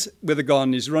runs with a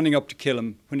gun. He's running up to kill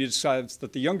him when he decides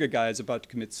that the younger guy is about to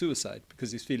commit suicide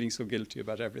because he's feeling so guilty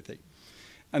about everything.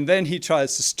 And then he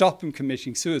tries to stop him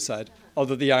committing suicide,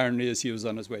 although the irony is he was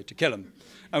on his way to kill him.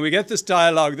 And we get this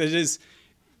dialogue that is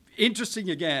interesting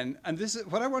again. And this is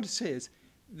what I want to say is,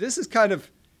 this is kind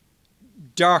of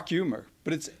dark humor,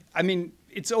 but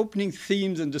it's opening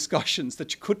themes and discussions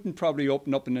that you couldn't probably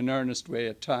open up in an earnest way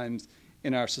at times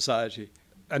in our society.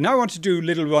 And now I want to do a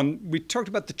little one. We talked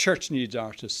about the church needs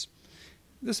artists.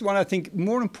 This is one I think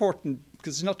more important,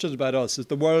 because it's not just about us, is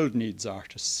the world needs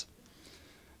artists.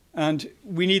 And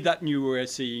we need that new way of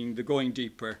seeing, the going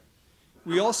deeper.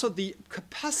 We also, the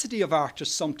capacity of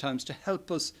artists sometimes to help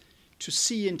us to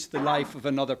see into the life of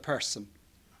another person.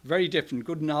 Very different,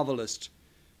 good novelist,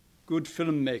 good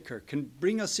filmmaker, can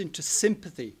bring us into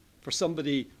sympathy for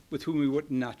somebody with whom we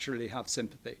wouldn't naturally have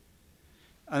sympathy.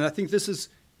 And I think this is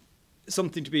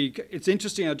something to be, it's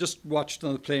interesting, I just watched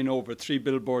on the plane over 3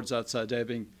 Billboards Outside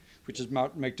Ebbing, which is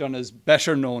Martin McDonagh's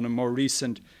better known and more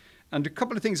recent. And a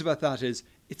couple of things about that is,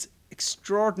 it's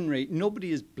extraordinary.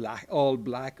 Nobody is all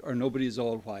black or nobody is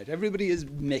all white. Everybody is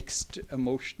mixed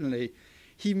emotionally.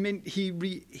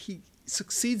 He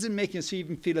succeeds in making us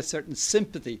even feel a certain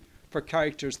sympathy for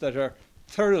characters that are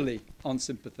thoroughly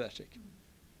unsympathetic.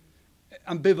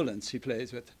 Ambivalence he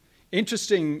plays with.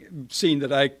 Interesting scene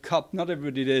that I copped, not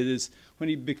everybody did, is when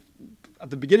at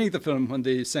the beginning of the film, when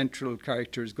the central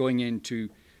character is going in to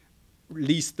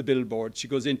lease the billboard, she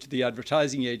goes into the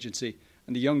advertising agency,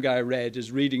 and the young guy, Red,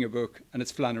 is reading a book, and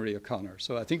it's Flannery O'Connor.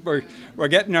 So I think we're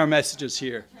getting our messages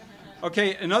here.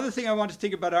 Okay, another thing I want to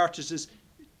think about artists is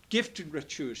gift and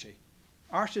gratuity.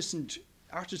 Artists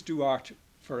do art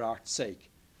for art's sake,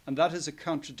 and that is a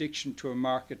contradiction to a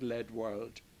market-led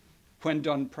world. When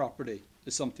done properly,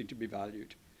 is something to be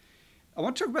valued. I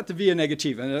want to talk about the via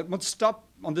negativa, and I want to stop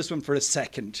on this one for a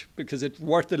second, because it's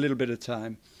worth a little bit of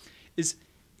time. Is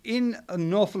in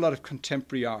an awful lot of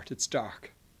contemporary art, it's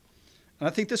dark. And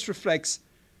I think this reflects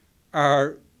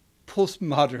our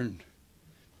postmodern,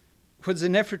 where there's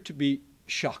an effort to be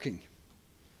shocking.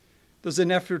 There's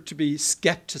an effort to be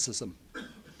skepticism.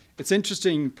 It's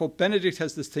interesting, Pope Benedict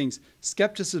has this thing,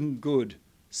 skepticism good,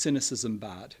 cynicism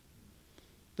bad.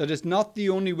 That is not the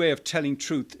only way of telling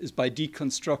truth is by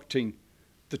deconstructing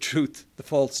the truth, the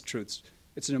false truths.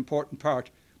 It's an important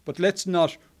part. But let's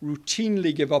not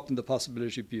routinely give up on the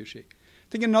possibility of beauty. I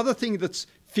think another thing that's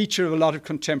feature of a lot of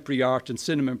contemporary art and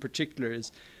cinema in particular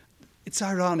is it's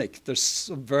ironic. There's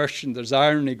subversion, there's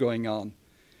irony going on.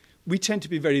 We tend to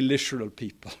be very literal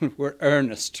people. We're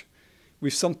earnest.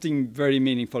 We've something very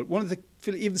meaningful.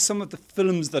 Even some of the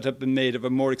films that have been made of a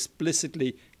more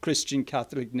explicitly Christian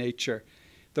Catholic nature,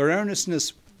 their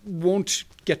earnestness won't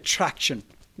get traction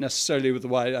necessarily with the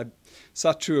wide. I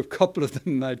sat through a couple of them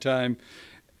in my time,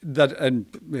 and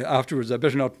afterwards I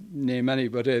better not name any,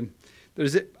 but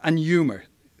there's and humour.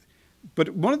 But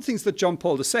one of the things that John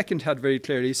Paul II had very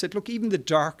clearly, he said, look, even the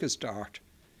darkest art,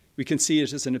 we can see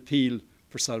it as an appeal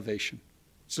for salvation.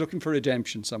 It's looking for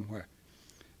redemption somewhere.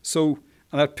 So,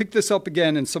 and I'll pick this up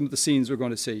again in some of the scenes we're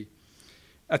going to see.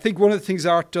 I think one of the things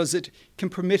art does, it can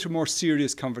permit a more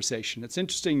serious conversation. It's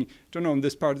interesting, I don't know in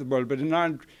this part of the world, but in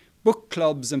Ireland, book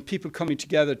clubs and people coming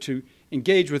together to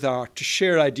engage with art, to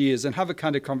share ideas and have a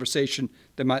kind of conversation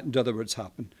that mightn't otherwise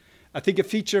happen. I think a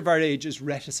feature of our age is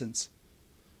reticence.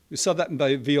 We saw that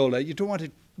by Viola. You don't want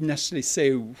to necessarily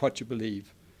say what you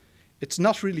believe. It's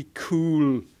not really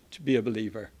cool to be a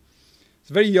believer. It's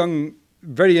a very young,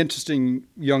 very interesting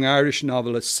young Irish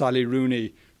novelist, Sally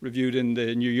Rooney, reviewed in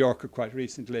the New Yorker quite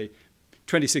recently,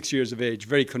 26 years of age,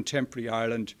 very contemporary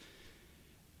Ireland.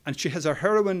 And she has her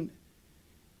heroine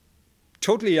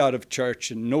totally out of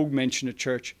church and no mention of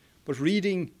church, but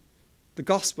reading the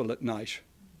gospel at night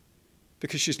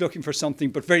because she's looking for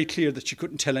something, but very clear that she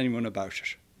couldn't tell anyone about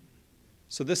it.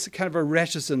 So this is kind of a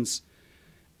reticence.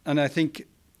 And I think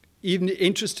even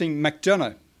interesting,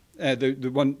 McDonagh,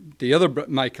 the other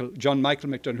John Michael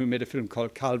McDonagh, who made a film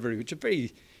called Calvary, which is a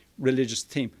very religious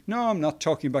theme. No, I'm not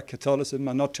talking about Catholicism.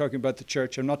 I'm not talking about the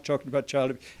church. I'm not talking about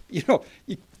child. You know,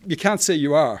 you can't say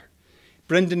you are.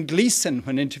 Brendan Gleeson,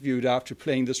 when interviewed after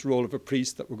playing this role of a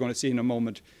priest that we're going to see in a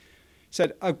moment,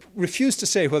 said, I refuse to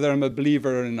say whether I'm a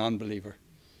believer or a non-believer.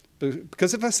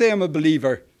 Because if I say I'm a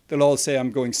believer, they'll all say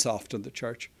I'm going soft on the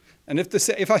church. And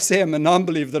if I say I'm a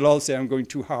non-believer, they'll all say I'm going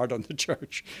too hard on the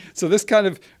church. So this kind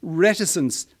of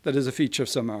reticence that is a feature of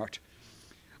some art.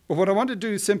 But what I want to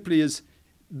do simply is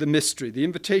the mystery, the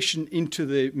invitation into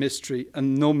the mystery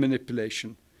and no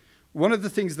manipulation. One of the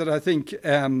things that I think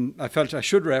I felt I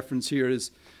should reference here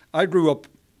is I grew up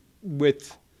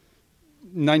with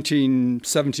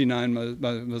 1979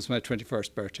 was my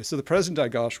 21st birthday. So the present I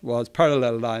got was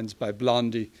Parallel Lines by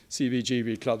Blondie,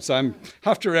 CBGB Club. So I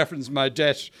have to reference my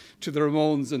debt to the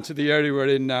Ramones and to the area we're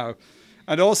in now.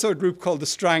 And also a group called the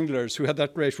Stranglers, who had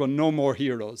that great one, No More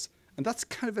Heroes. And that's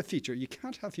kind of a feature. You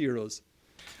can't have heroes.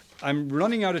 I'm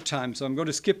running out of time, so I'm going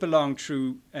to skip along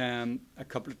through a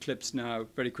couple of clips now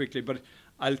very quickly, but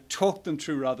I'll talk them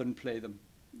through rather than play them,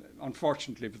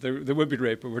 unfortunately, but they would be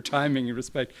great, but we're timing in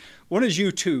respect. One is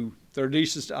U2, their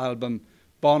latest album,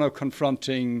 Bono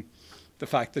confronting the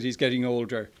fact that he's getting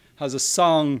older, has a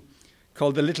song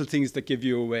called The Little Things That Give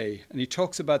You Away, and he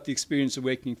talks about the experience of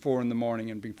waking 4 in the morning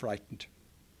and being frightened.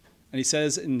 And he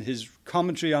says in his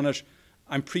commentary on it,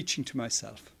 I'm preaching to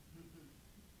myself.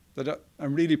 That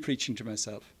I'm really preaching to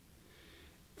myself.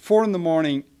 4 in the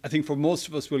morning, I think for most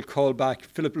of us will call back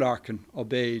Philip Larkin,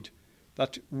 Obeyed,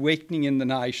 that wakening in the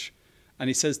night. And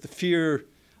he says the fear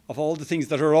of all the things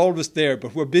that are always there,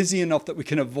 but we're busy enough that we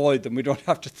can avoid them. We don't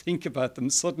have to think about them.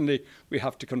 Suddenly we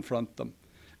have to confront them.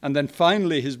 And then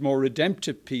finally his more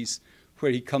redemptive piece,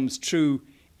 where he comes through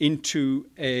into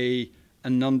an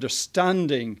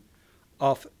understanding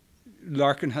of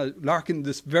Larkin,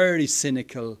 this very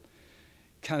cynical,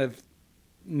 kind of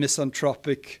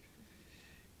misanthropic,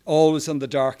 always on the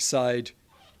dark side,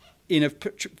 in a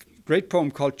great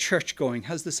poem called Church Going,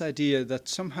 has this idea that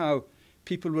somehow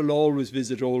people will always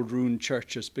visit old ruined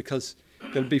churches because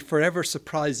they'll be forever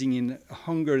surprising in a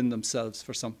hunger in themselves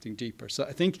for something deeper. So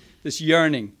I think this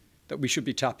yearning that we should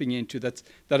be tapping into, that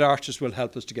artists will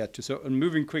help us to get to. So I'm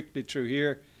moving quickly through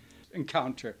here.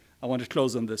 Encounter. I want to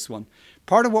close on this one.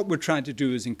 Part of what we're trying to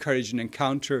do is encourage an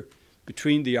encounter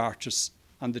between the artists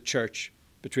and the church,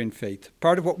 between faith.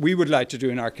 Part of what we would like to do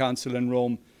in our council in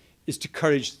Rome is to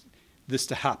encourage this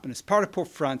to happen. It's part of Pope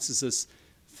Francis's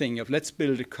thing of let's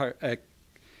build a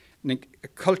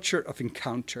culture of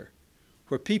encounter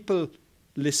where people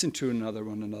listen to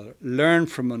one another, learn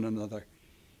from one another,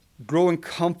 grow in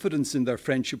confidence in their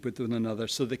friendship with one another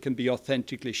so they can be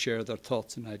authentically share their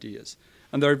thoughts and ideas.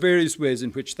 And there are various ways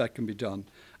in which that can be done.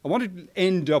 I want to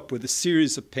end up with a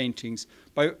series of paintings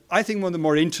by, I think, one of the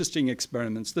more interesting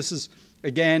experiments. This is,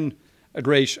 again, a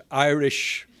great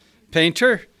Irish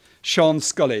painter, Sean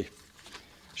Scully.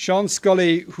 Sean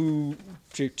Scully, who,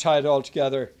 to tie it all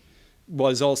together,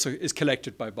 is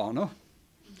collected by Bono,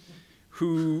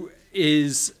 who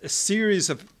is a series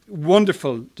of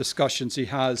wonderful discussions he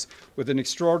has with an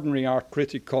extraordinary art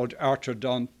critic called Arthur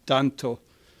Danto,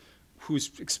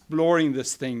 who's exploring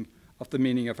this thing of the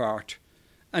meaning of art.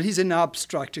 And he's an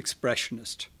abstract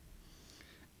expressionist.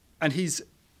 And he's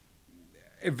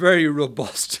a very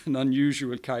robust and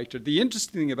unusual character. The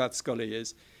interesting thing about Scully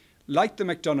is, like the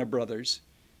McDonough brothers,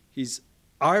 he's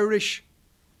Irish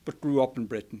but grew up in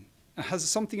Britain and has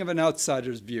something of an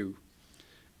outsider's view.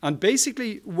 And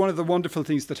basically, one of the wonderful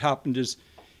things that happened is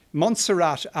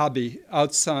Montserrat Abbey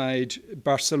outside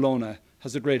Barcelona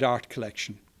has a great art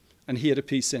collection, and he had a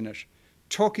piece in it.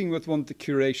 Talking with one of the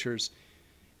curators,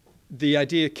 the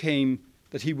idea came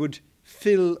that he would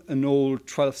fill an old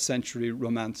 12th century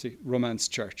Romance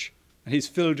church, and he's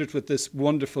filled it with this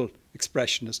wonderful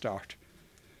expressionist art.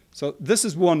 So this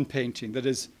is one painting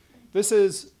this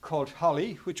is called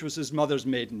Holly, which was his mother's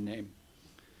maiden name.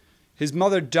 His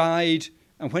mother died,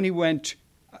 and when he went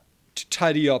to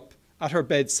tidy up, at her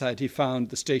bedside he found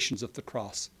the Stations of the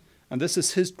Cross. And this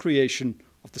is his creation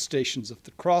of the Stations of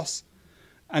the Cross.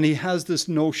 And he has this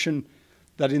notion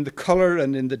that in the colour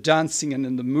and in the dancing and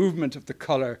in the movement of the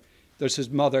colour, there's his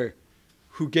mother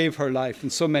who gave her life in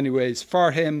so many ways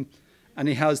for him. And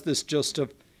he has this just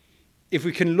of, if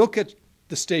we can look at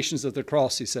the Stations of the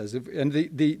Cross, he says, and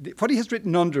what he has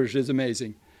written under it is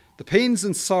amazing. The pains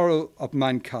and sorrow of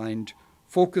mankind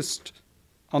focused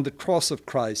on the cross of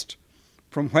Christ,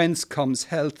 from whence comes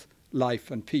health,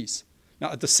 life and peace.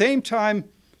 Now, at the same time,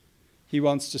 he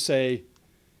wants to say,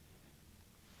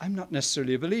 I'm not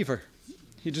necessarily a believer.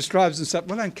 He describes himself,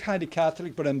 well, I'm kind of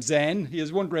Catholic, but I'm Zen. He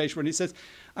has one great one. He says,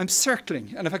 I'm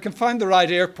circling, and if I can find the right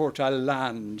airport, I'll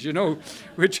land,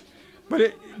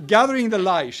 gathering the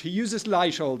light. He uses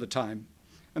light all the time.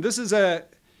 And this is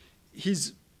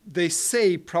they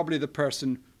say, probably the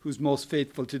person who's most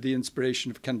faithful to the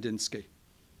inspiration of Kandinsky.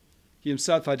 He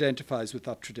himself identifies with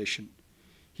that tradition.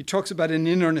 He talks about an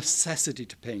inner necessity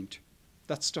to paint.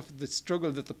 That stuff, the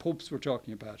struggle that the popes were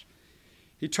talking about.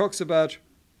 He talks about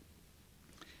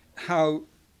how,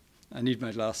 I need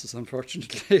my glasses,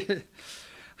 unfortunately,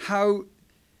 how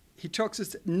he talks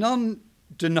as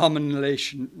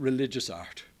non-denomination religious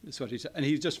art, is what he said. And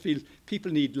he just feels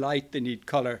people need light, they need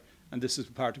colour, and this is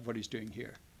part of what he's doing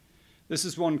here. This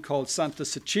is one called Santa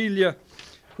Cecilia,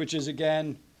 which is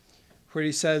again where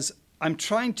he says, I'm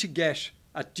trying to get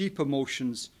at deep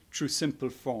emotions through simple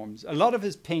forms. A lot of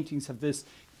his paintings have this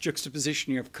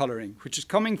juxtapositioning of colouring, which is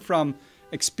coming from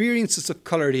experiences of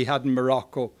colour he had in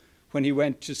Morocco when he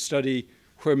went to study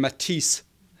where Matisse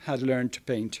had learned to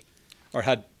paint, or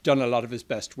had done a lot of his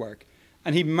best work.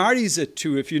 And he marries it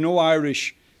to, if you know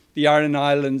Irish, the Aran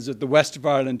Islands of the west of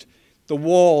Ireland, the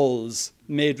walls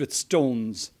made with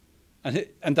stones, and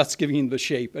that's giving him the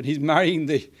shape. And he's marrying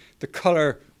the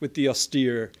colour with the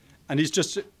austere, and he's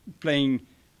just playing,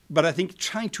 but I think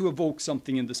trying to evoke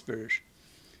something in the spirit.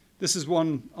 This is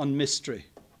one on mystery,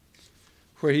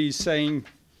 where he's saying,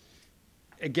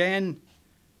 again,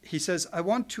 he says, I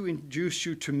want to induce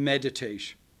you to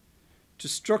meditate, to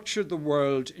structure the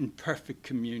world in perfect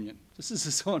communion. This is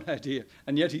his own idea.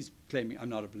 And yet he's claiming, I'm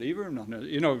not a believer, I'm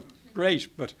not,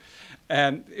 great. But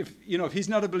if he's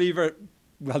not a believer,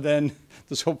 well then,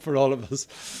 there's hope for all of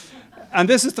us. And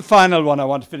this is the final one I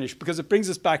want to finish, because it brings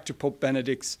us back to Pope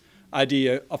Benedict's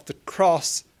idea of the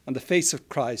cross and the face of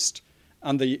Christ,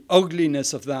 and the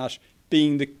ugliness of that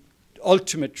being the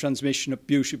ultimate transmission of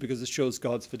beauty, because it shows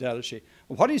God's fidelity.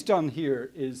 And what he's done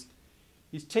here is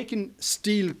he's taken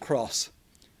steel cross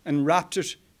and wrapped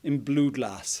it in blue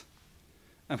glass.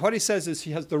 And what he says is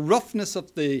he has the roughness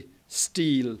of the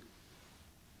steel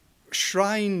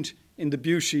shrined in the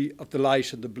beauty of the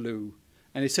light and the blue.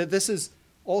 And he said this is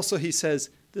also, he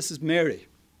says, this is Mary.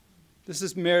 This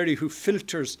is Mary who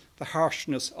filters the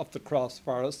harshness of the cross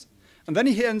for us. And then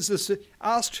he ends this,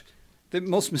 asked the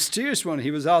most mysterious one,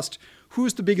 he was asked,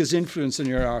 who's the biggest influence in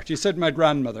your art? He said, my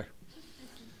grandmother.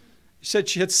 He said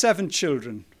she had 7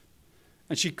 children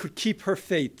and she could keep her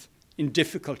faith in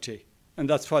difficulty. And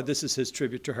that's why this is his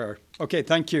tribute to her. Okay,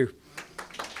 thank you.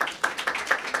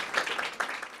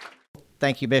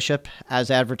 Thank you, Bishop.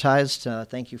 As advertised,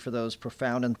 thank you for those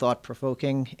profound and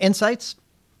thought-provoking insights.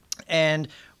 And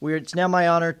it's now my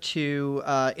honor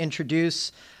to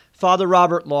introduce Father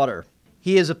Robert Lauder.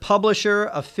 He is a publisher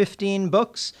of 15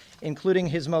 books, including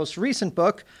his most recent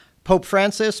book, Pope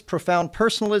Francis, Profound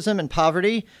Personalism and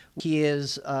Poverty. He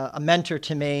is a mentor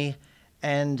to me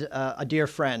and a dear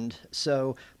friend.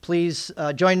 So please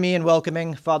join me in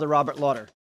welcoming Father Robert Lauder.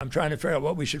 I'm trying to figure out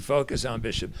what we should focus on,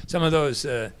 Bishop. Some of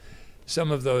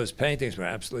those paintings were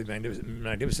absolutely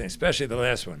magnificent, especially the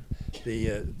last one,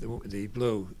 the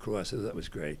blue cross. That was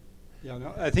great. Yeah,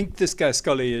 no, I think this guy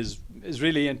Scully is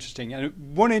really interesting.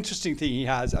 And one interesting thing he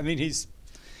has, I mean, he's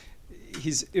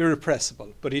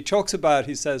irrepressible, but he talks about,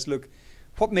 he says, look,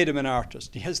 what made him an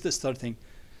artist? He has this sort of thing.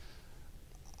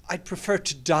 I'd prefer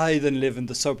to die than live in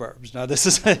the suburbs. Now, this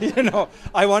is,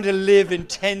 I want to live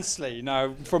intensely.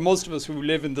 Now, for most of us who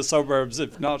live in the suburbs,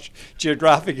 if not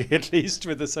geographically, at least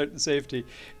with a certain safety,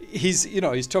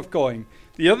 he's tough going.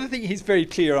 The other thing he's very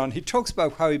clear on, he talks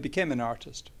about how he became an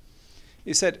artist.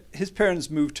 He said his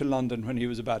parents moved to London when he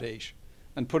was about 8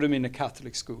 and put him in a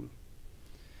Catholic school.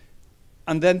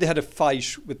 And then they had a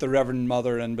fight with the Reverend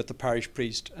Mother and with the parish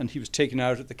priest, and he was taken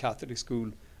out of the Catholic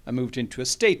school and moved into a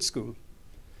state school.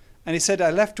 And he said, I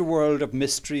left a world of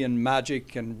mystery and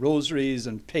magic and rosaries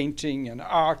and painting and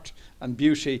art and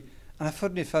beauty, and I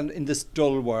suddenly found in this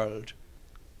dull world,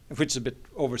 which is a bit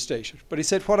overstated. But he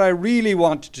said, what I really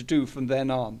wanted to do from then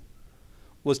on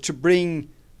was to bring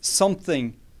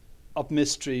something of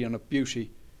mystery and of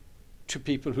beauty to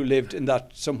people who lived in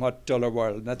that somewhat duller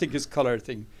world. And I think his colour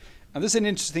thing. And this is an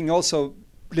interesting also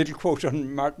little quote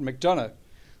on Martin McDonagh,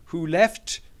 who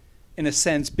left, in a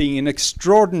sense, being an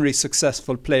extraordinarily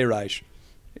successful playwright.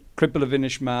 Cripple of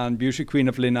Inishmaan, Beauty Queen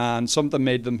of Linan, some of them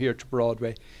made them here to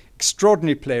Broadway.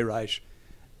 Extraordinary playwright.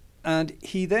 And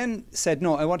he then said,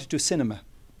 no, I want to do cinema.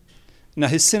 Now,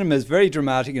 his cinema is very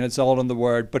dramatic and it's all on the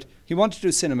word, but he wanted to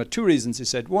do cinema. 2 reasons, he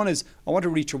said. One is, I want to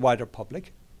reach a wider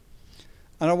public,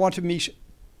 and I want to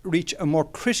reach a more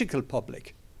critical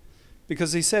public.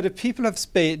 Because he said, if people have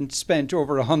spent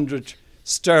over 100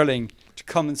 sterling to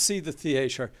come and see the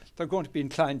theatre, they're going to be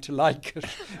inclined to like it.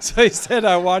 So he said,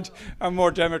 I want a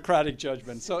more democratic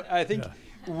judgment. So I think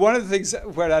one of the things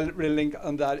where I really link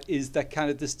on that is that kind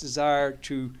of this desire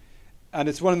to, and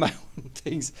it's one of my own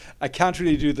things, I can't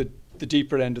really do the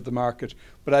deeper end of the market,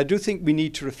 but I do think we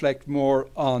need to reflect more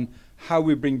on how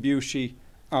we bring beauty,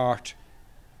 art,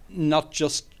 not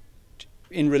just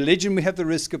in religion. We have the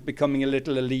risk of becoming a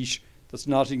little elite that's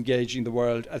not engaging the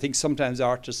world. I think sometimes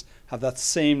artists have that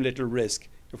same little risk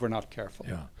if we're not careful.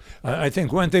 Yeah, I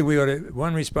think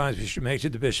one response we should make to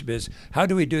the bishop is, how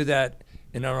do we do that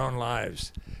in our own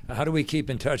lives? How do we keep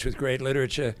in touch with great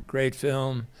literature, great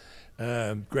film,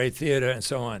 great theater, and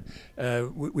so on?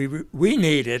 We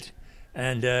need it,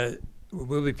 and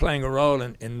we'll be playing a role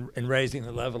in raising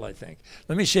the level, I think.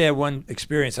 Let me share one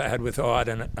experience I had with art,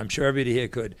 and I'm sure everybody here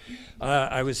could.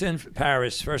 I was in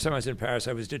Paris. First time I was in Paris,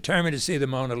 I was determined to see the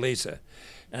Mona Lisa.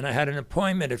 And I had an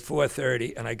appointment at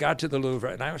 4:30, and I got to the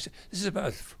Louvre, and this is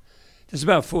about This is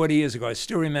about 40 years ago. I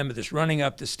still remember this, running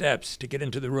up the steps to get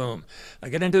into the room. I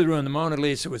got into the room. The Mona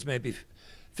Lisa was maybe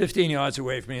 15 yards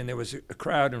away from me, and there was a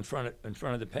crowd in front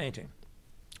of the painting.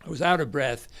 I was out of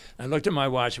breath. I looked at my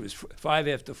watch. It was 5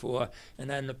 after 4, and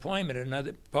I had an appointment in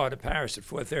another part of Paris at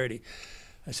 4:30.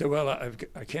 I said, well,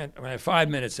 I can't. I have 5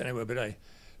 minutes anyway, but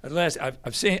at last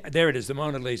I've seen. There it is, the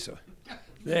Mona Lisa.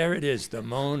 There it is, the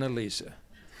Mona Lisa.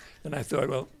 And I thought,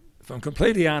 well, if I'm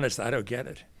completely honest, I don't get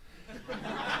it.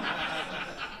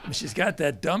 She's got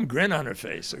that dumb grin on her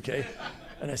face, okay?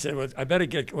 And I said, well, I better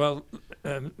get,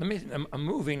 I'm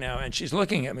moving now. And she's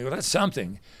looking at me, well, that's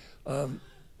something.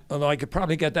 Although I could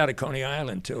probably get that at Coney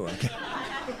Island, too. Okay?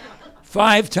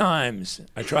 5 times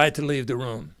I tried to leave the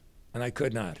room, and I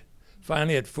could not.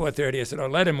 Finally, at 4:30, I said, oh,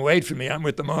 let him wait for me. I'm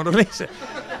with the Mona Lisa.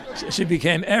 She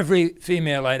became every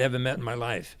female I'd ever met in my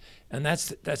life. And that's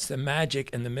the magic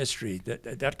and the mystery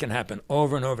that can happen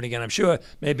over and over and again. I'm sure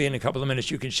maybe in a couple of minutes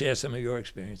you can share some of your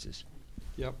experiences.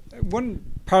 Yeah, one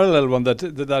parallel one that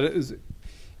is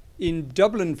in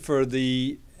Dublin for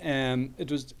the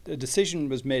it was a decision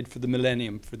was made for the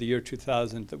millennium, for the year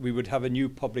 2000, that we would have a new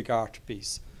public art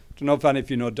piece. I don't know if any of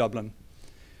you know Dublin.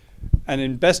 And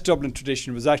in best Dublin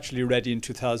tradition, it was actually ready in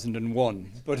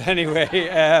 2001. But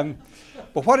anyway,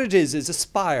 but what it is a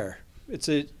spire. It's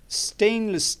a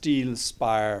stainless steel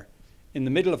spire in the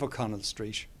middle of O'Connell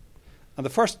Street. And the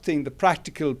first thing the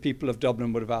practical people of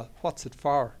Dublin would have asked, what's it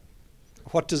for?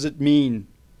 What does it mean?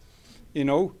 You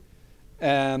know,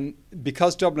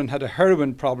 because Dublin had a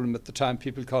heroin problem at the time,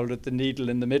 people called it the needle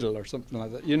in the middle or something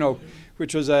like that, you know,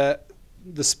 which was the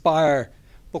spire.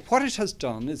 But what it has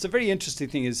done, it's a very interesting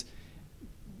thing, is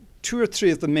 2 or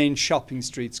 3 of the main shopping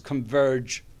streets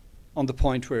converge on the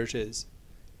point where it is.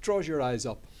 It draws your eyes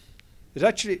up. It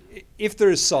actually, if there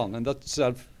is sun, and that's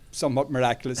somewhat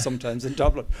miraculous sometimes in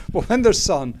Dublin, but when there's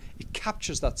sun, it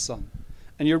captures that sun.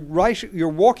 And you're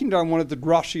walking down one of the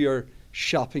grottier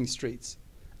shopping streets,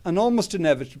 and almost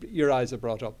inevitably your eyes are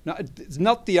brought up. Now, it's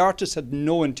not, the artist had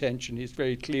no intention, he's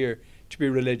very clear, to be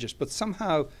religious, but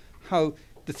somehow how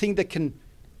the thing that can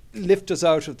lift us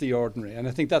out of the ordinary. And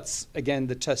I think that's, again,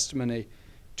 the testimony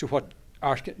to what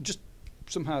art can, just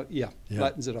somehow,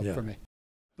 lightens it up for me.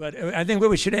 But I think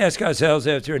what we should ask ourselves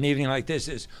after an evening like this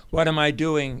is, what am I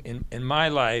doing in my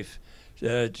life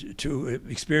to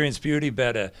experience beauty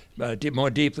better,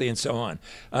 more deeply, and so on?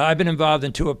 I've been involved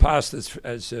in 2 apostolates,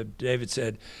 as David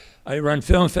said. I run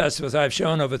film festivals. I've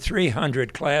shown over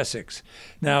 300 classics.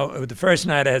 Now, the first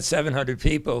night I had 700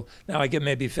 people. Now I get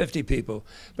maybe 50 people.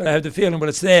 But I have the feeling, well,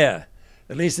 it's there.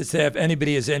 At least it's there if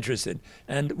anybody is interested.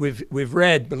 And we've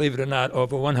read, believe it or not,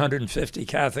 over 150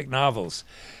 Catholic novels.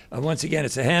 Once again,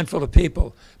 it's a handful of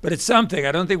people. But it's something.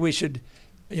 I don't think we should,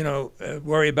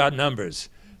 worry about numbers.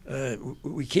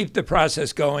 We keep the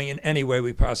process going in any way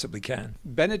we possibly can.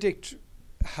 Benedict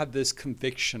had this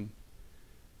conviction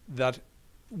that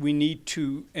we need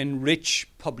to enrich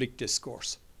public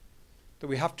discourse, that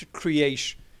we have to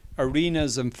create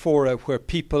arenas and fora where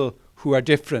people who are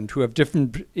different, who have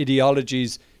different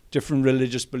ideologies, different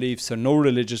religious beliefs or no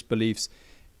religious beliefs,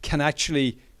 can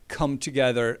actually come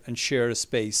together and share a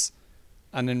space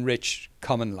and enrich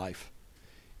common life.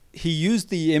 He used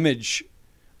the image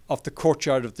of the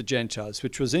courtyard of the Gentiles,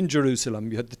 which was in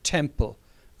Jerusalem. You had the temple,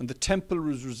 and the temple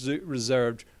was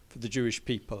reserved for the Jewish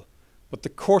people. But the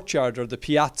courtyard, or the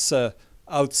piazza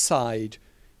outside,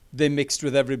 they mixed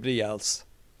with everybody else.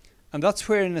 And that's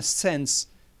where, in a sense,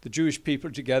 the Jewish people,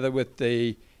 together with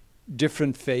the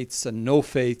different faiths and no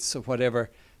faiths or whatever,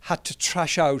 had to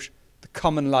trash out the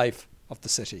common life of the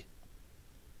city.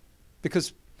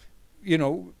 Because,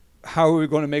 how are we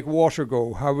going to make water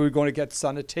go? How are we going to get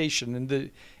sanitation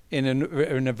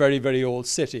in a very, very old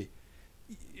city?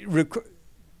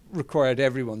 Required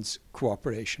everyone's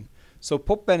cooperation. So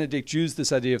Pope Benedict used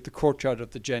this idea of the courtyard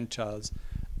of the Gentiles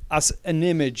as an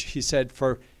image, he said,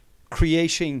 for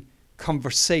creating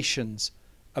conversations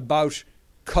about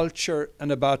culture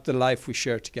and about the life we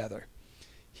share together.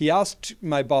 He asked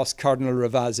my boss, Cardinal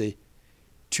Ravasi,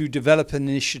 to develop an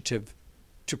initiative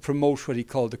to promote what he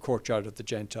called the courtyard of the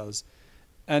Gentiles.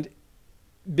 And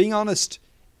being honest,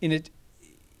 it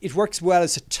works well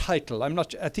as a title. I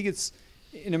think it's,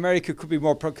 in America, it could be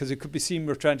more, because it could be seen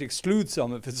we're trying to exclude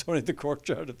some if it's only the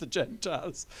courtyard of the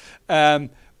Gentiles. But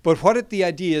what the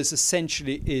idea is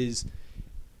essentially is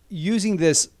using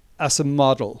this as a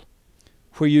model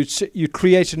where you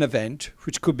create an event,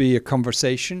 which could be a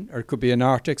conversation, or it could be an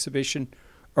art exhibition,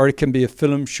 or it can be a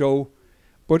film show,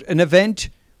 but an event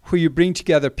where you bring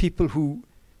together people who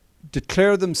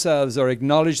declare themselves or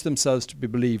acknowledge themselves to be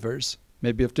believers,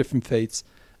 maybe of different faiths,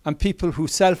 and people who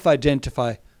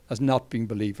self-identify as not being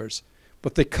believers.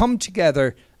 But they come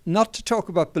together not to talk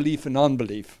about belief and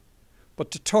unbelief,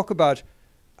 but to talk about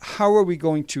how are we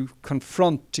going to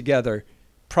confront together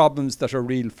problems that are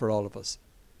real for all of us.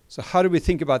 So how do we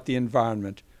think about the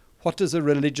environment? What does a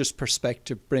religious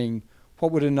perspective bring?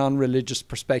 What would a non-religious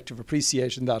perspective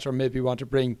appreciate in that, or maybe want to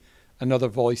bring another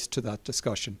voice to that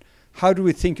discussion? How do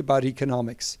we think about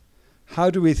economics? How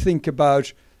do we think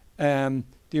about the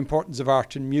importance of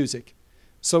art and music?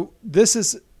 So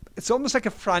it's almost like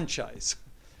a franchise.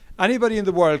 Anybody in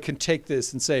the world can take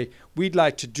this and say, we'd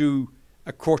like to do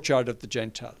a courtyard of the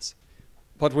Gentiles.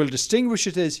 What will distinguish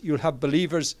it is you'll have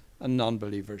believers and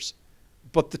non-believers.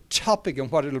 But the topic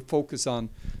and what it'll focus on.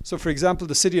 So, for example,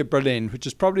 the city of Berlin, which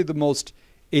is probably the most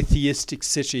atheistic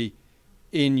city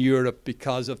in Europe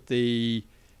because of the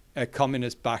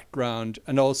communist background,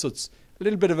 and also it's a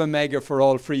little bit of a mega for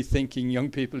all free-thinking young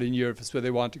people in Europe. It's where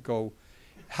they want to go.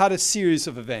 Had a series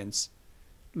of events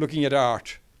looking at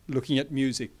art, looking at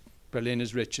music. Berlin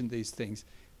is rich in these things.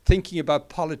 Thinking about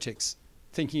politics,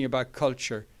 thinking about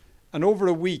culture. And over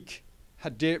a week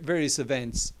had various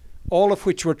events, all of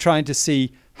which were trying to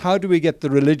see how do we get the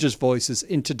religious voices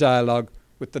into dialogue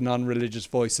with the non-religious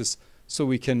voices so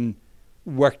we can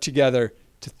work together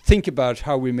to think about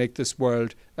how we make this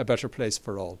world a better place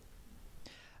for all.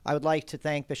 I would like to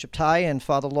thank Bishop Tighe and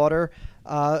Father Lauder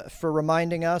for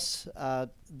reminding us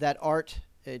that art,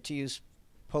 to use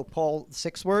Pope Paul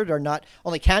VI's word, are not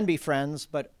only can be friends,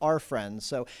 but are friends.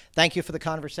 So thank you for the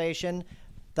conversation.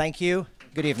 Thank you.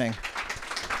 Good evening.